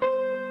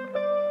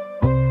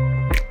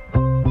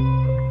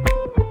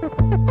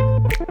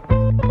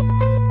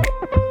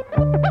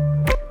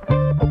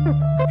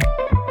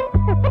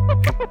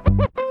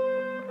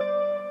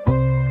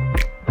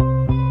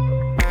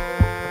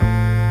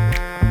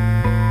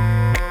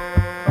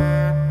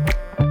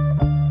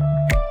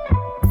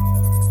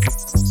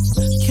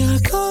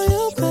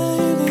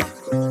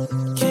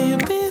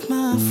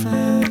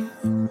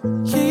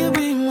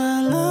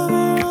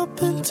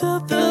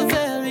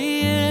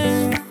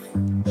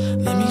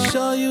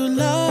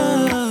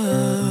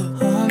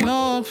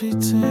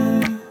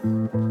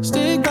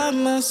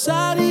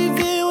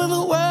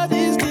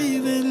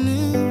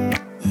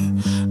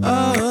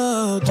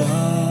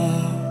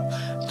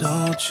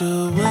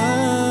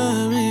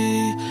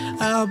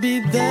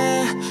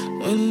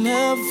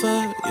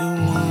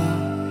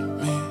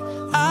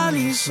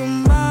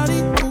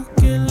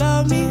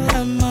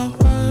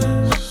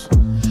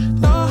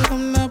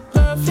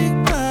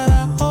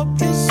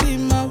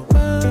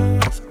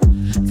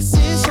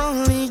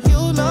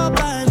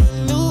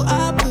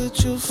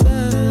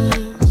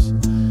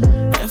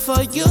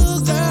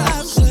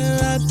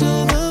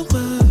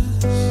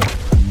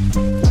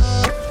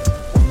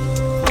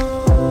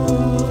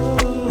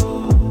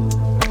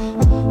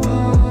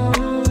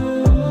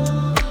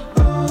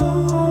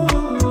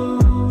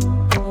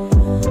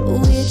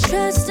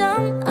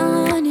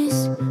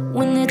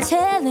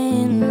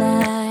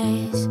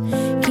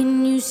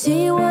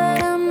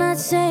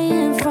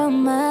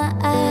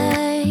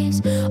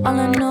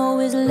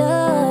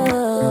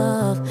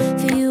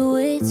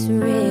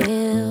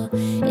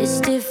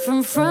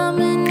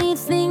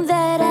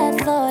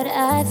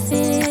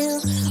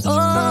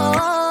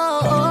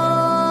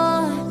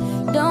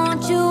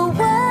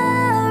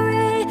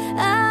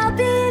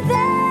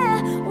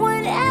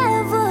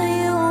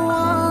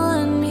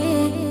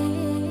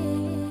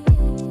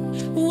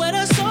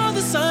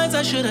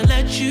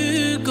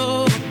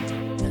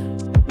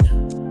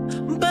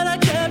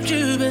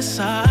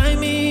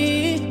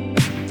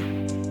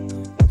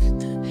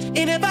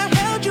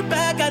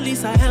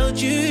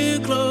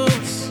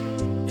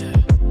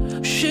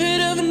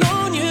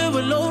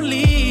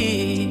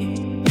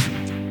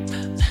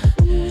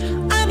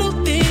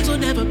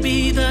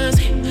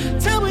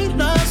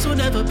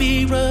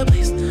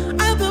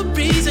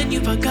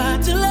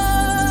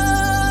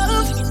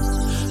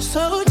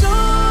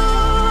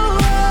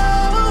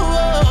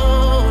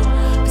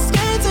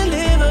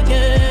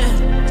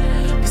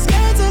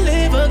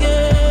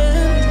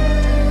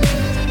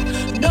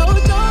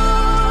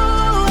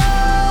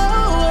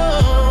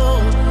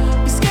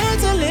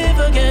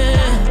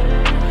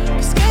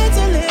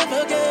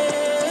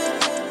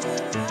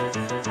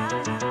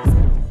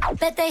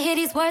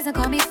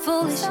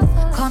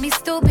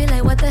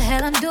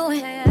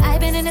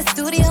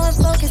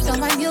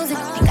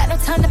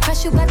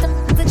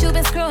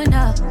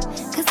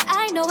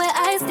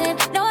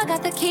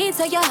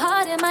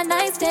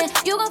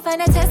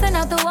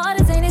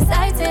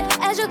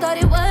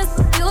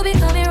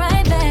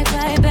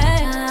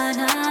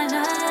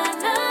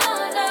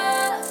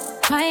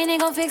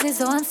 gon' fix it,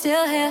 so I'm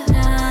still here.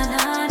 Nah,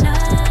 nah,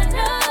 nah,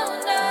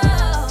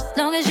 no.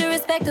 Long as you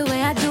respect the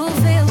way I do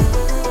feel.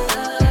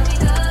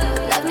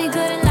 Love me good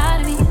and lie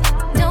to me.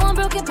 Don't want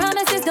broken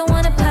promises, don't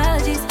want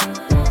apologies.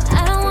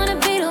 I don't wanna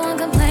be the one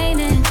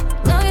complaining.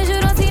 Long as you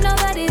don't see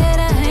nobody that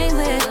I hang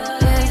with.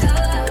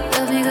 Yeah.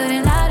 Love me good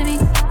and lie to me.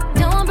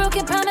 Don't want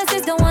broken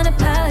promises, don't want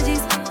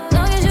apologies.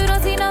 Long as you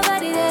don't see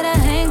nobody that I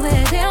hang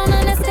with. They don't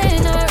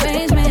understand our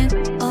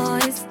arrangement. All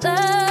this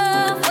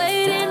love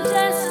waiting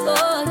just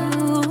for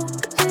you.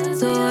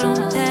 So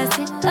don't pass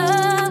it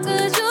up,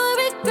 'cause you'll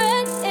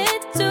regret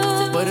it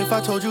too. What if I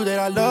told you that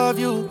I love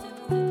you?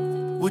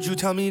 Would you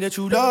tell me that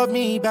you love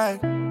me back?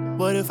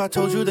 What if I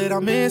told you that I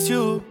miss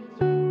you?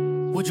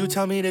 Would you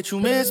tell me that you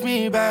miss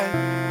me back?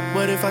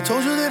 What if I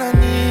told you that I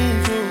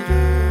need you?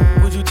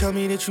 Would you tell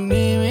me that you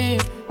need me?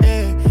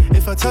 Yeah.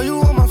 If I tell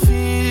you all my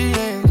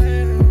feelings,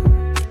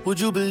 would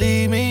you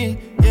believe me?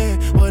 Yeah.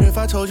 What if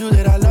I told you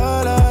that I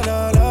love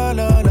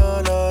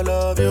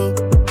you?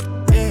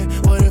 Yeah.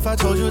 What if I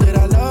told you that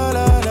I love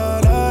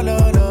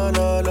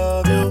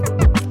you?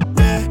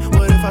 Yeah.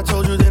 What if I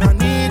told you that I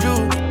need you?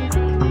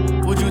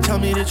 Would you tell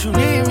me that you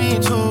need me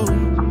too?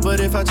 But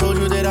if I told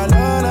you that I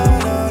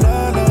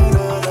love you?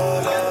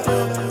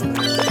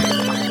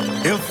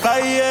 If I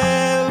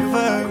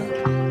ever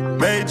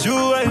made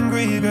you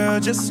angry, girl,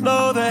 just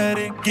know that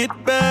it get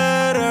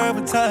better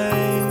with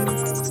time.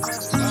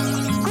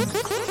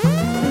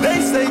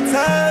 They say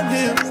time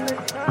heals.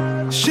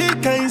 She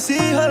can't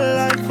see her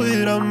life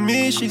without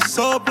me, she's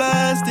so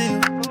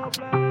blasted.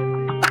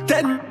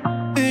 Then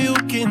you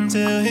can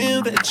tell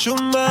him that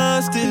you're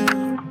mine still.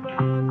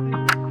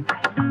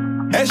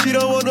 And she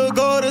don't wanna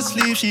go to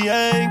sleep, she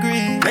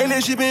angry.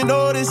 Lately she been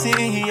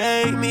noticing he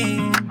ain't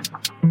me.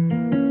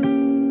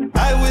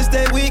 I wish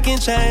that we can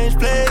change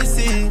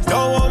places.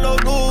 Don't want no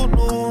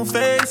new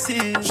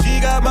faces. She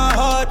got my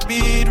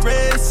heartbeat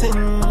racing.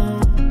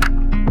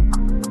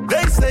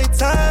 They say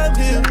time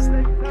heals.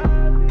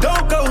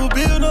 Don't go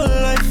build no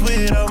life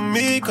without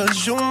me,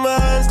 'cause you're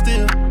mine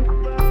still.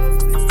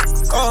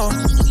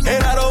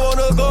 And I don't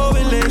wanna go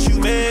unless you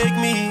make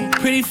me.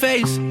 Pretty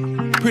face,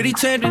 pretty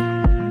tender,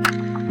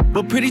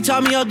 but pretty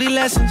taught me ugly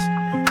lessons.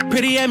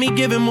 Pretty had me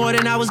giving more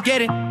than I was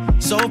getting.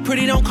 So if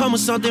pretty don't come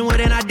with something, well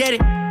then I did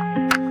it.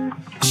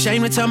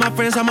 Shame to tell my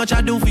friends how much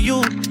I do for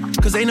you,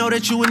 'cause they know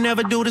that you would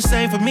never do the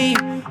same for me.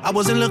 I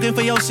wasn't looking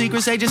for your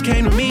secrets, they just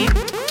came to me.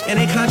 And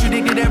they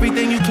contradicted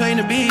everything you claim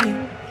to be.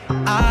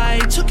 I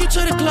took you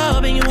to the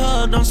club and you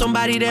hugged on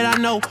somebody that I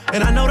know.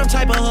 And I know them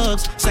type of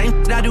hugs, same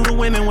I do to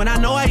women when I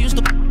know I used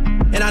to.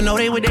 And I know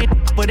they would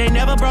but they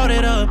never brought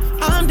it up.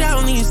 I'm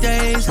down these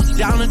days,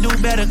 down to do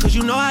better, 'cause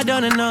you know I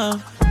done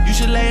enough. You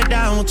should lay it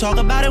down, we'll talk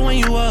about it when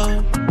you up.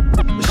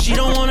 But she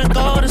don't wanna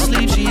go to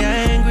sleep, she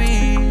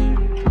angry.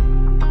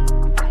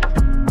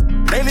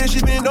 Lately she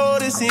been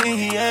noticing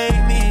he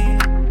ain't me.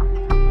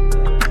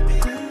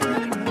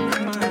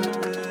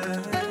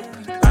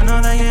 I know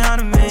that you're out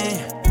of me,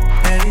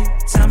 baby.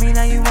 Tell me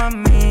that you want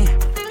me,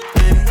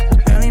 baby.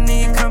 Barely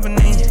need your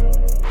company,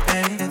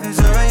 baby. If it's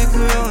alright, you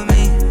can roll with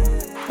me,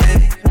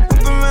 baby.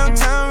 Up around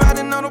town,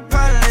 riding on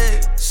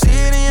autopilot. See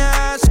it in your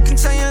eyes, you can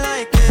tell you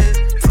like it.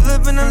 Pull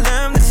up in a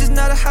lamb, this is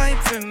not a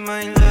hype in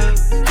my love.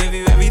 Give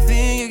you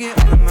everything, you get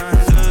all of my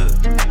love.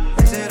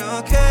 Is it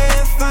okay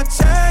if I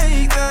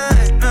take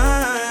that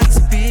night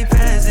to be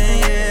present,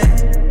 yeah?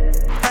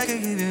 I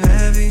could give you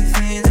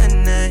everything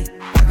tonight.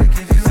 I could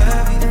give you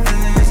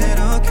everything. Is it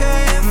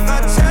okay if I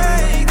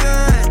take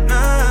that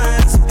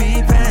night to be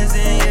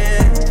present,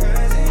 yeah?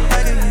 I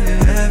could give you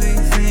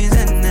everything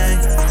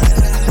tonight.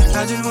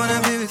 I just wanna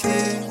be with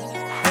you,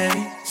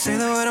 baby. Say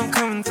the word, I'm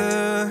coming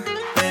through,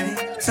 baby.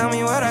 Tell me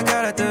what I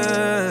gotta do,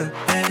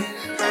 baby.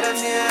 Right up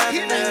to your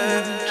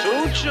happiness.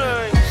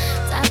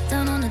 Top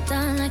down on the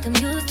dime like I'm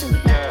used to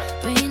it.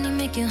 Bring it,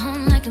 make it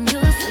home like I'm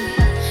used to it.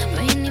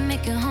 Bring it,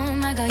 make it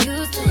home like I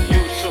used to it.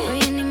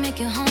 Bring it, make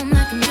it home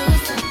like I'm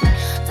used to it.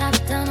 Top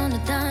down on the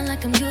dime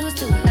like I'm used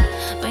to it.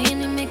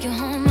 Bring it, make it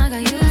home like I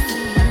used to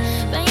it.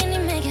 Bring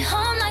it, make it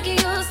home like I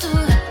used to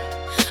it.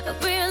 I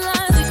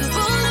realize we could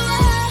rule the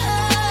world.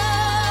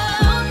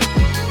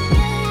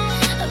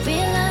 I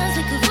realize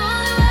we could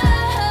rule the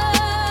world.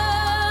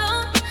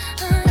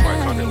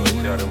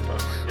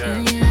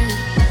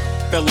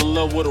 Fell in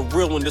love with a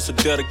real one, this a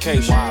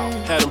dedication.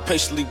 Had him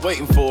patiently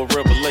waiting for a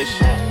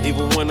revelation.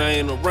 Even when I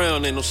ain't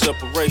around, ain't no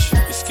separation.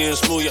 Your skin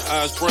smooth, your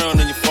eyes brown,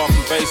 and you're far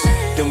from basic.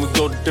 Then we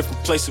go to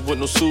different places with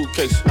no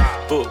suitcases.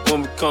 But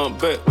when we come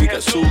back, we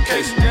got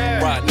suitcases.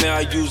 Right now,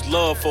 I use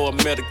love for a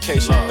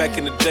medication. Back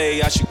in the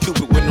day, I should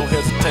Cupid with no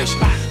hesitation.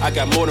 I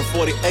got more than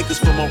 40 acres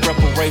for my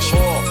reparation.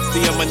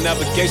 See, on my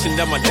navigation,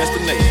 that's my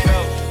destination.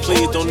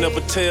 Please don't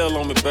never tell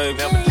on me, baby.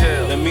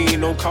 That mean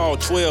don't call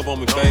 12 on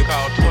me, baby.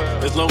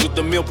 As long as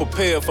the meal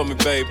prepared for me,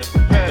 baby.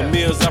 The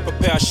meals I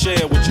prepare, I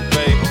share with you,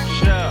 baby.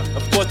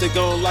 Of course they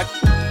gon' like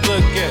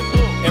look at me.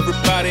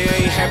 Everybody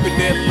ain't happy,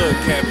 that look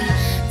happy.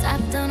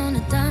 Top down on the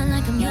dime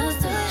like I'm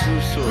used to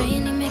it.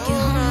 Bring it, make it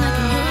home like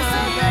I'm used to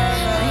it.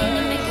 Bring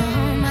it, make it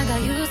home like I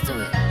used to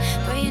it.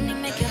 Bring it,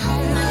 make it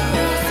home like I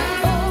used to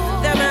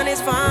it. That man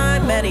is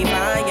fine, very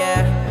fine,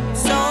 yeah.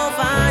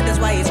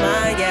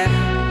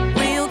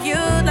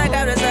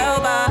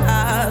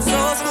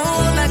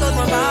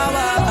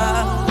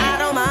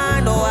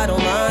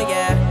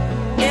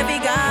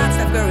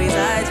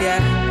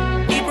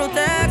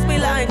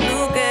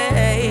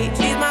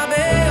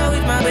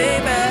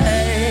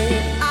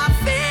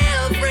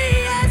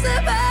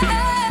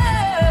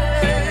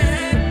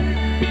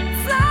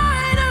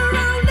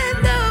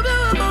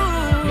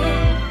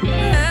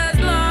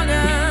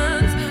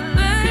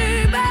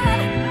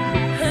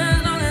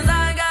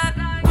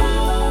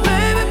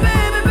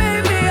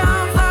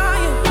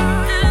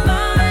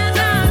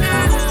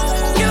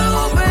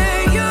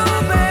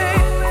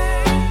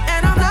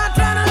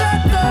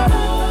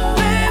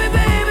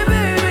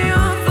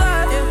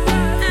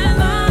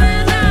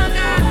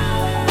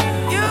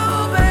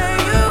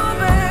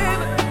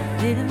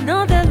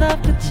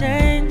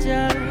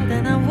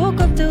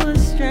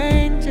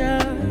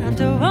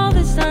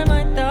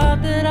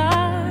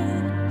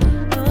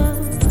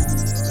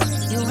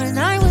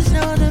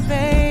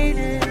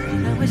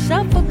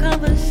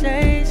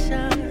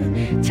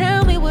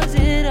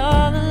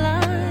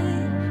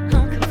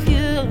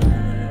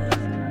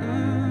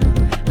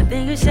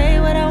 you say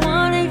what I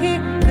wanna hear,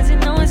 cause you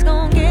know it's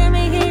gon' get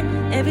me here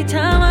every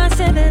time I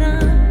say that I'm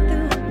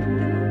through.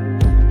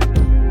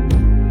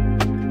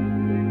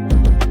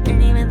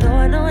 And even though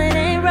I know it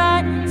ain't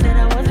right, said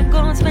I wasn't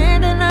gon'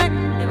 spend the night,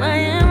 here I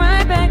am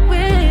right back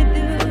with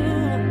you.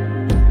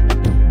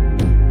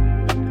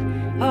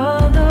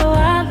 Although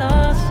I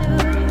lost you,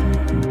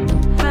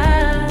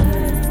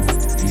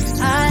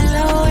 I'll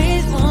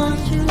always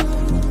want you,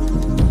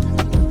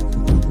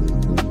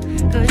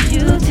 cause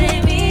you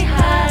take me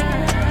high.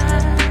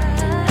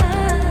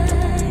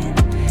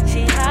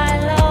 See,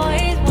 I'll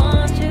always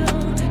want you,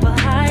 but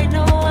I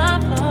know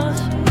I've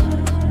lost you.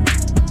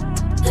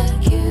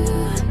 Like you,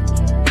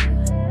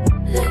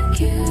 like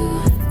you,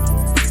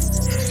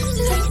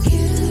 like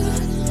you.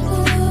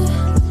 Ooh,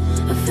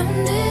 I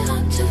found it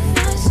hard to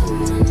find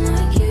someone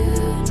like you,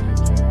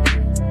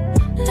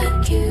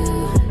 like you.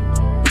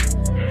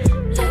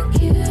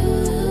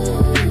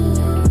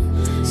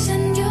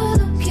 Send your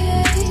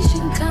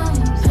location, come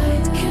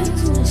back. Can't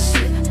do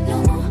shit no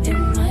more in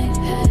my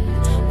head.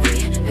 We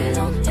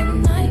belong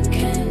and I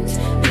can't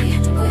be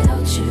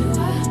without you.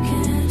 I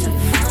can't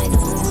find no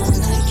one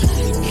like you.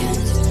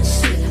 Can't do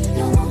shit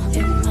no more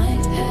in my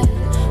head.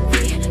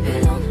 We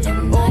belong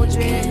and I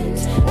can't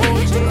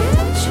be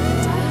without you.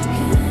 I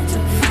can't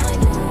find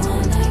no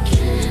one like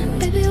you.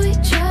 Baby, we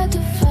tried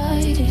to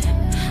fight it.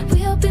 We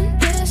all been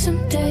there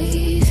some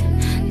days.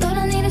 Thought I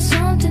needed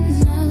something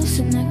else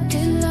and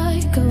acted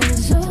like I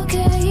was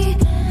okay.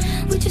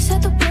 We just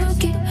had to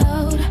work it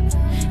out.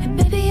 And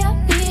baby, I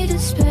needed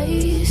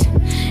space.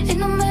 Ain't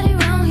nobody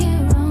around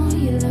here on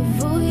your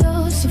level.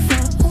 You're so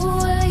far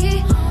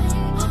away.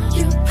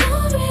 You're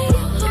pouring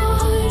your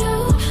heart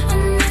out.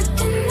 I'm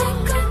acting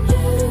like I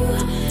do.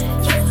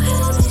 You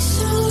held me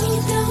so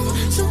down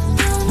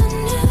I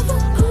never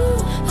grew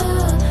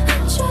up. I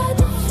tried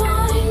to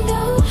find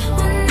out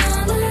when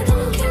none of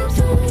them came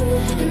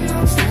through. And now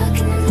I'm stuck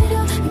in the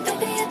middle, and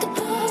baby, I have to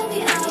pull me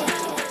out.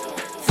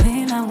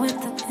 Feeling with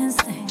the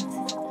instinct,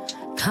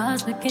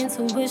 cosmic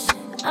intuition.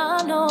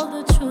 I know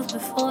the truth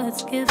before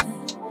it's given.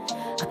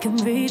 I can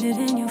read it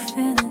in your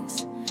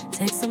feelings.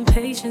 Take some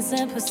patience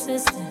and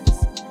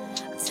persistence,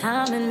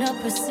 time and no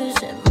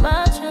precision.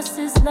 My trust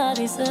is not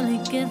easily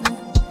given.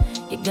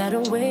 You gotta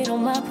wait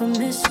on my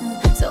permission.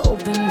 So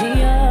open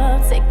me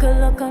up, take a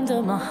look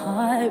under my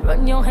heart.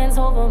 Run your hands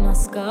over my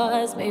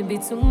scars. Maybe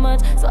too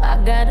much, so I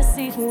gotta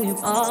see who you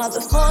are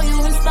before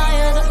you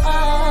inspire the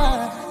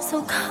art.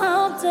 So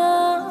calm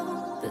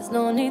down, there's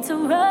no need to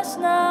rush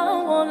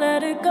now. Won't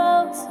let it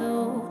go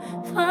too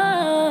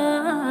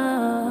far.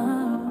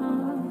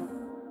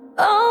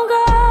 Oh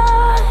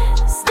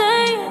God,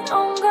 stay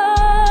on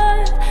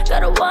guard.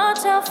 Gotta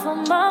watch out for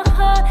my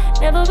heart.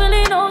 Never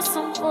really know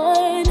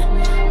someone,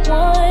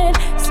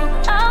 so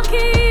I'll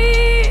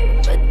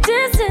keep a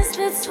distance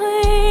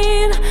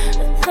between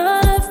the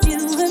thought of you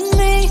and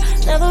me.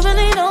 Never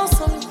really know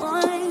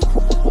someone,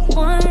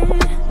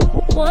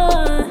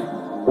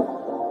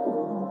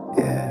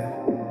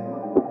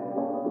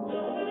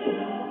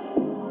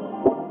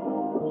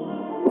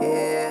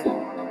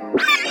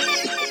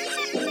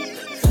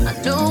 I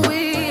know we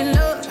in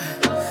love,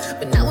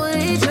 but now we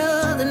each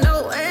other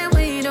know, and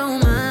we don't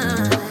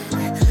mind,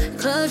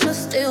 'cause you're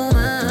still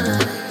mine.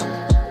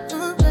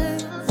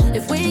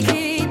 If we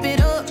keep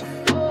it up,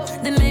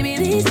 then maybe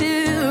these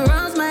 2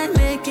 wrongs might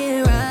make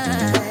it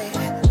right.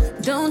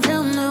 Don't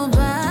tell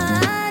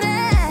nobody.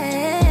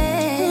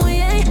 We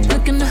ain't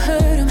looking to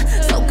hurt him.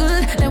 So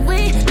good that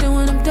we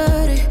doing them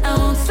dirty. I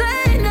won't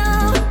say no,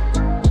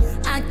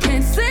 I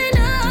can't say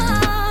no.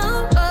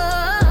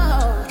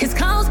 His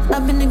calls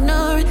I've been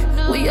ignoring.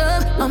 We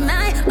up all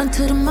night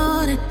until the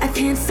morning. I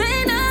can't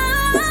say no.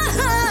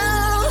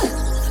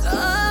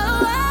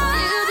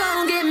 You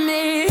gon' get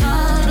me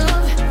caught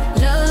up,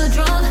 love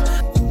drawn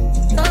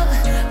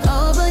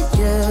over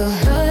you.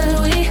 But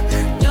we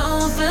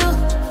don't feel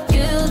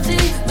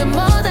guilty. The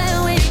more that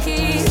we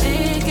keep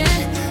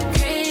thinking,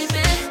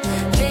 creeping,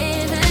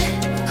 leaving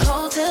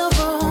hotel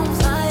rooms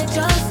like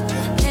just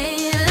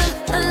leaving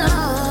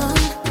alone.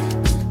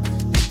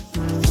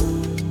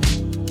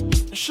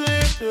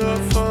 She's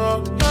beautiful,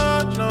 I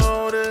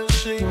know that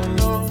she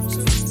knows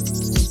it.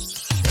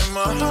 And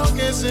my heart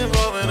gets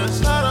involved and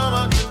it's out of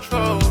my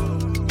control.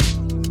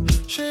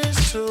 She's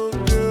too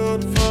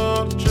beautiful,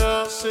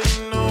 just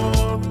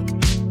ignore it.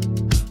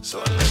 So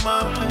I lay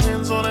my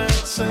hands on it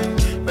and say,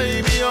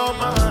 baby, you're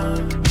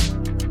mine.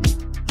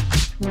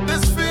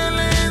 This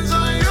feeling's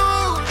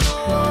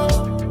unusual.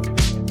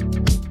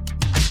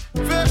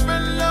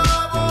 Very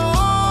love,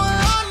 all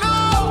I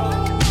know.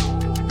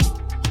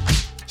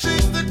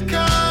 She's the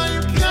kind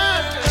you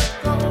can't let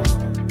go.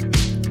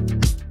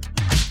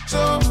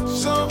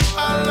 So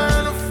I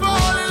learned to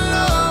fall in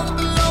love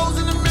with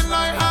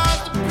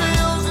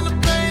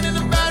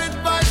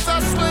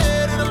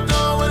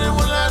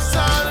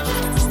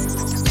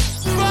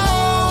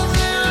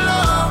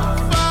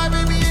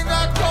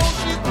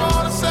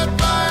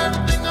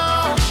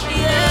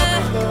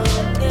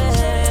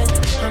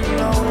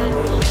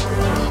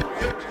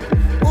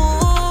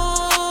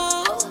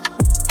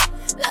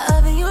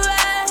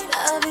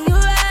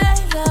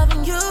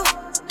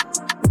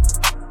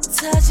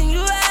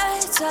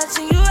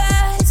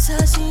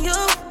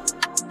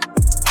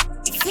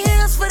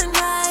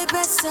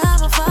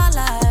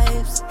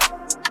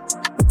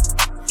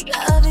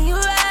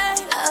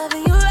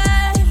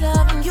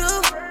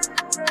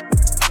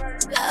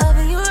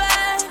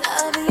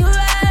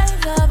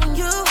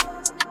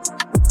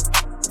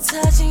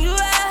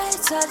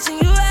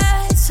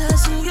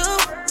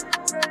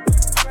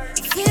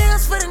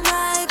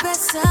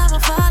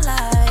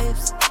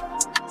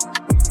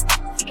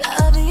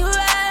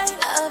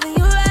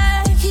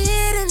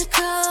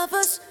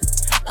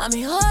Got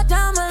me all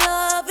down my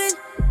loving.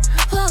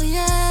 Oh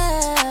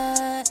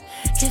yeah.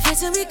 Give it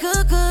to me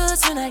good, good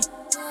tonight.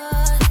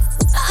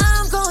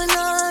 I'm going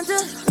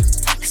under.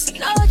 Cause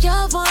I know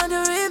you're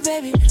wondering,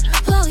 baby.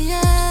 Oh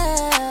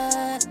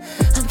yeah.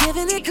 I'm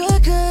giving it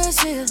good, good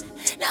shit.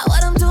 Now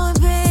what I'm doing,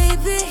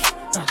 baby.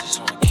 I just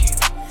wanna keep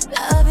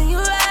loving you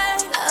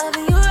right,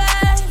 loving you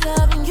right,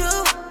 loving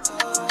you.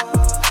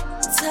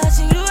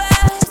 Touching you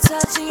right,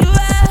 touching you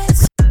right.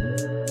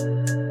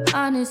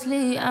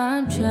 Honestly,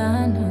 I'm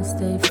trying to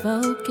stay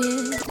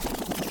focused.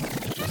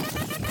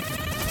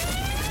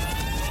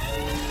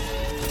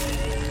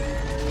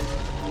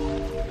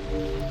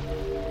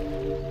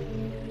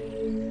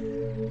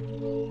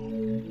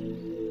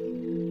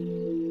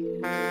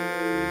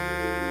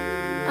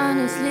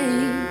 Honestly,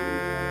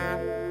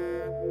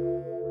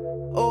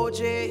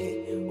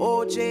 OJ.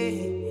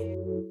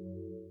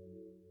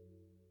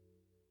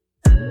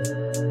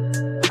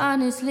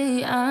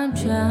 honestly, I'm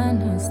trying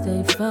to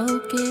stay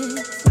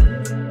focused.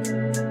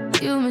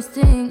 You must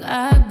think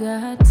I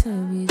got to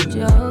be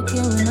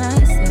joking when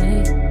I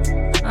say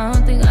I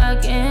don't think I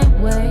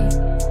can wait.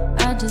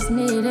 I just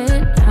need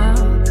it now.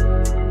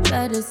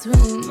 Let it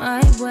swing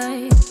my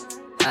way.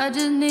 I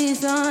just need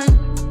some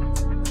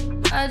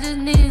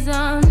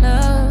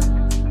love.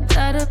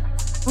 Gotta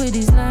with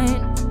these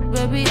lines,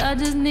 baby. I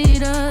just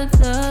need a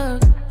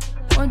thug.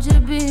 Won't you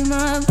be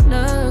my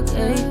plug,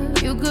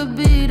 ayy? You could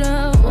be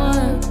the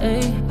one,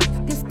 ayy.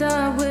 Can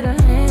start with a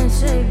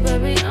handshake,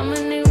 baby. I'ma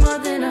need more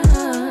than a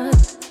hug.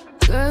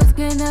 Girls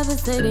can't never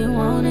say they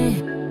want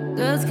it.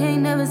 Girls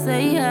can't never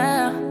say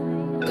yeah.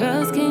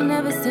 Girls can't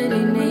never say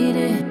they need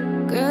it.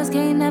 Girls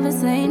can't never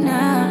say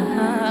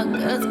nah.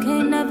 Girls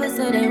can't never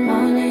say they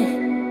want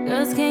it.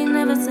 Girls can't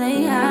never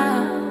say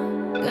how.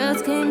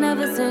 Girls can't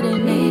never say they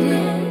need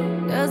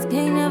it. Girls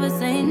can't never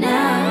say nah.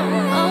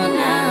 Oh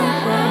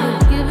nah,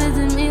 baby. Give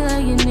it to me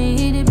like you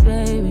need it,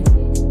 baby.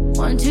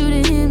 Want you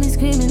to hear me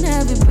screaming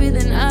heavy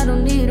breathing. I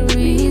don't need a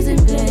reason,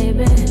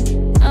 baby.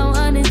 I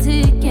want it till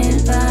you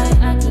can't fight.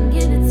 I can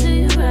give it to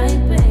you right,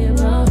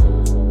 baby.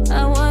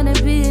 I wanna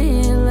be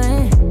in your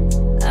lane.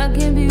 I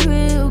can be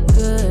real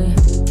good.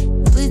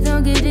 Please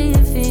don't get in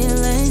your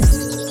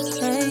feelings.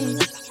 Hey,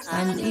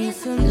 I need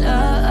some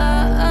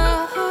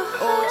love.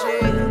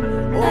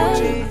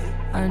 Hey,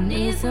 I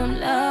need some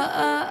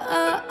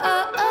love.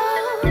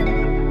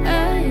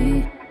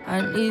 Hey,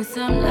 I need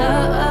some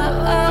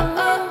love.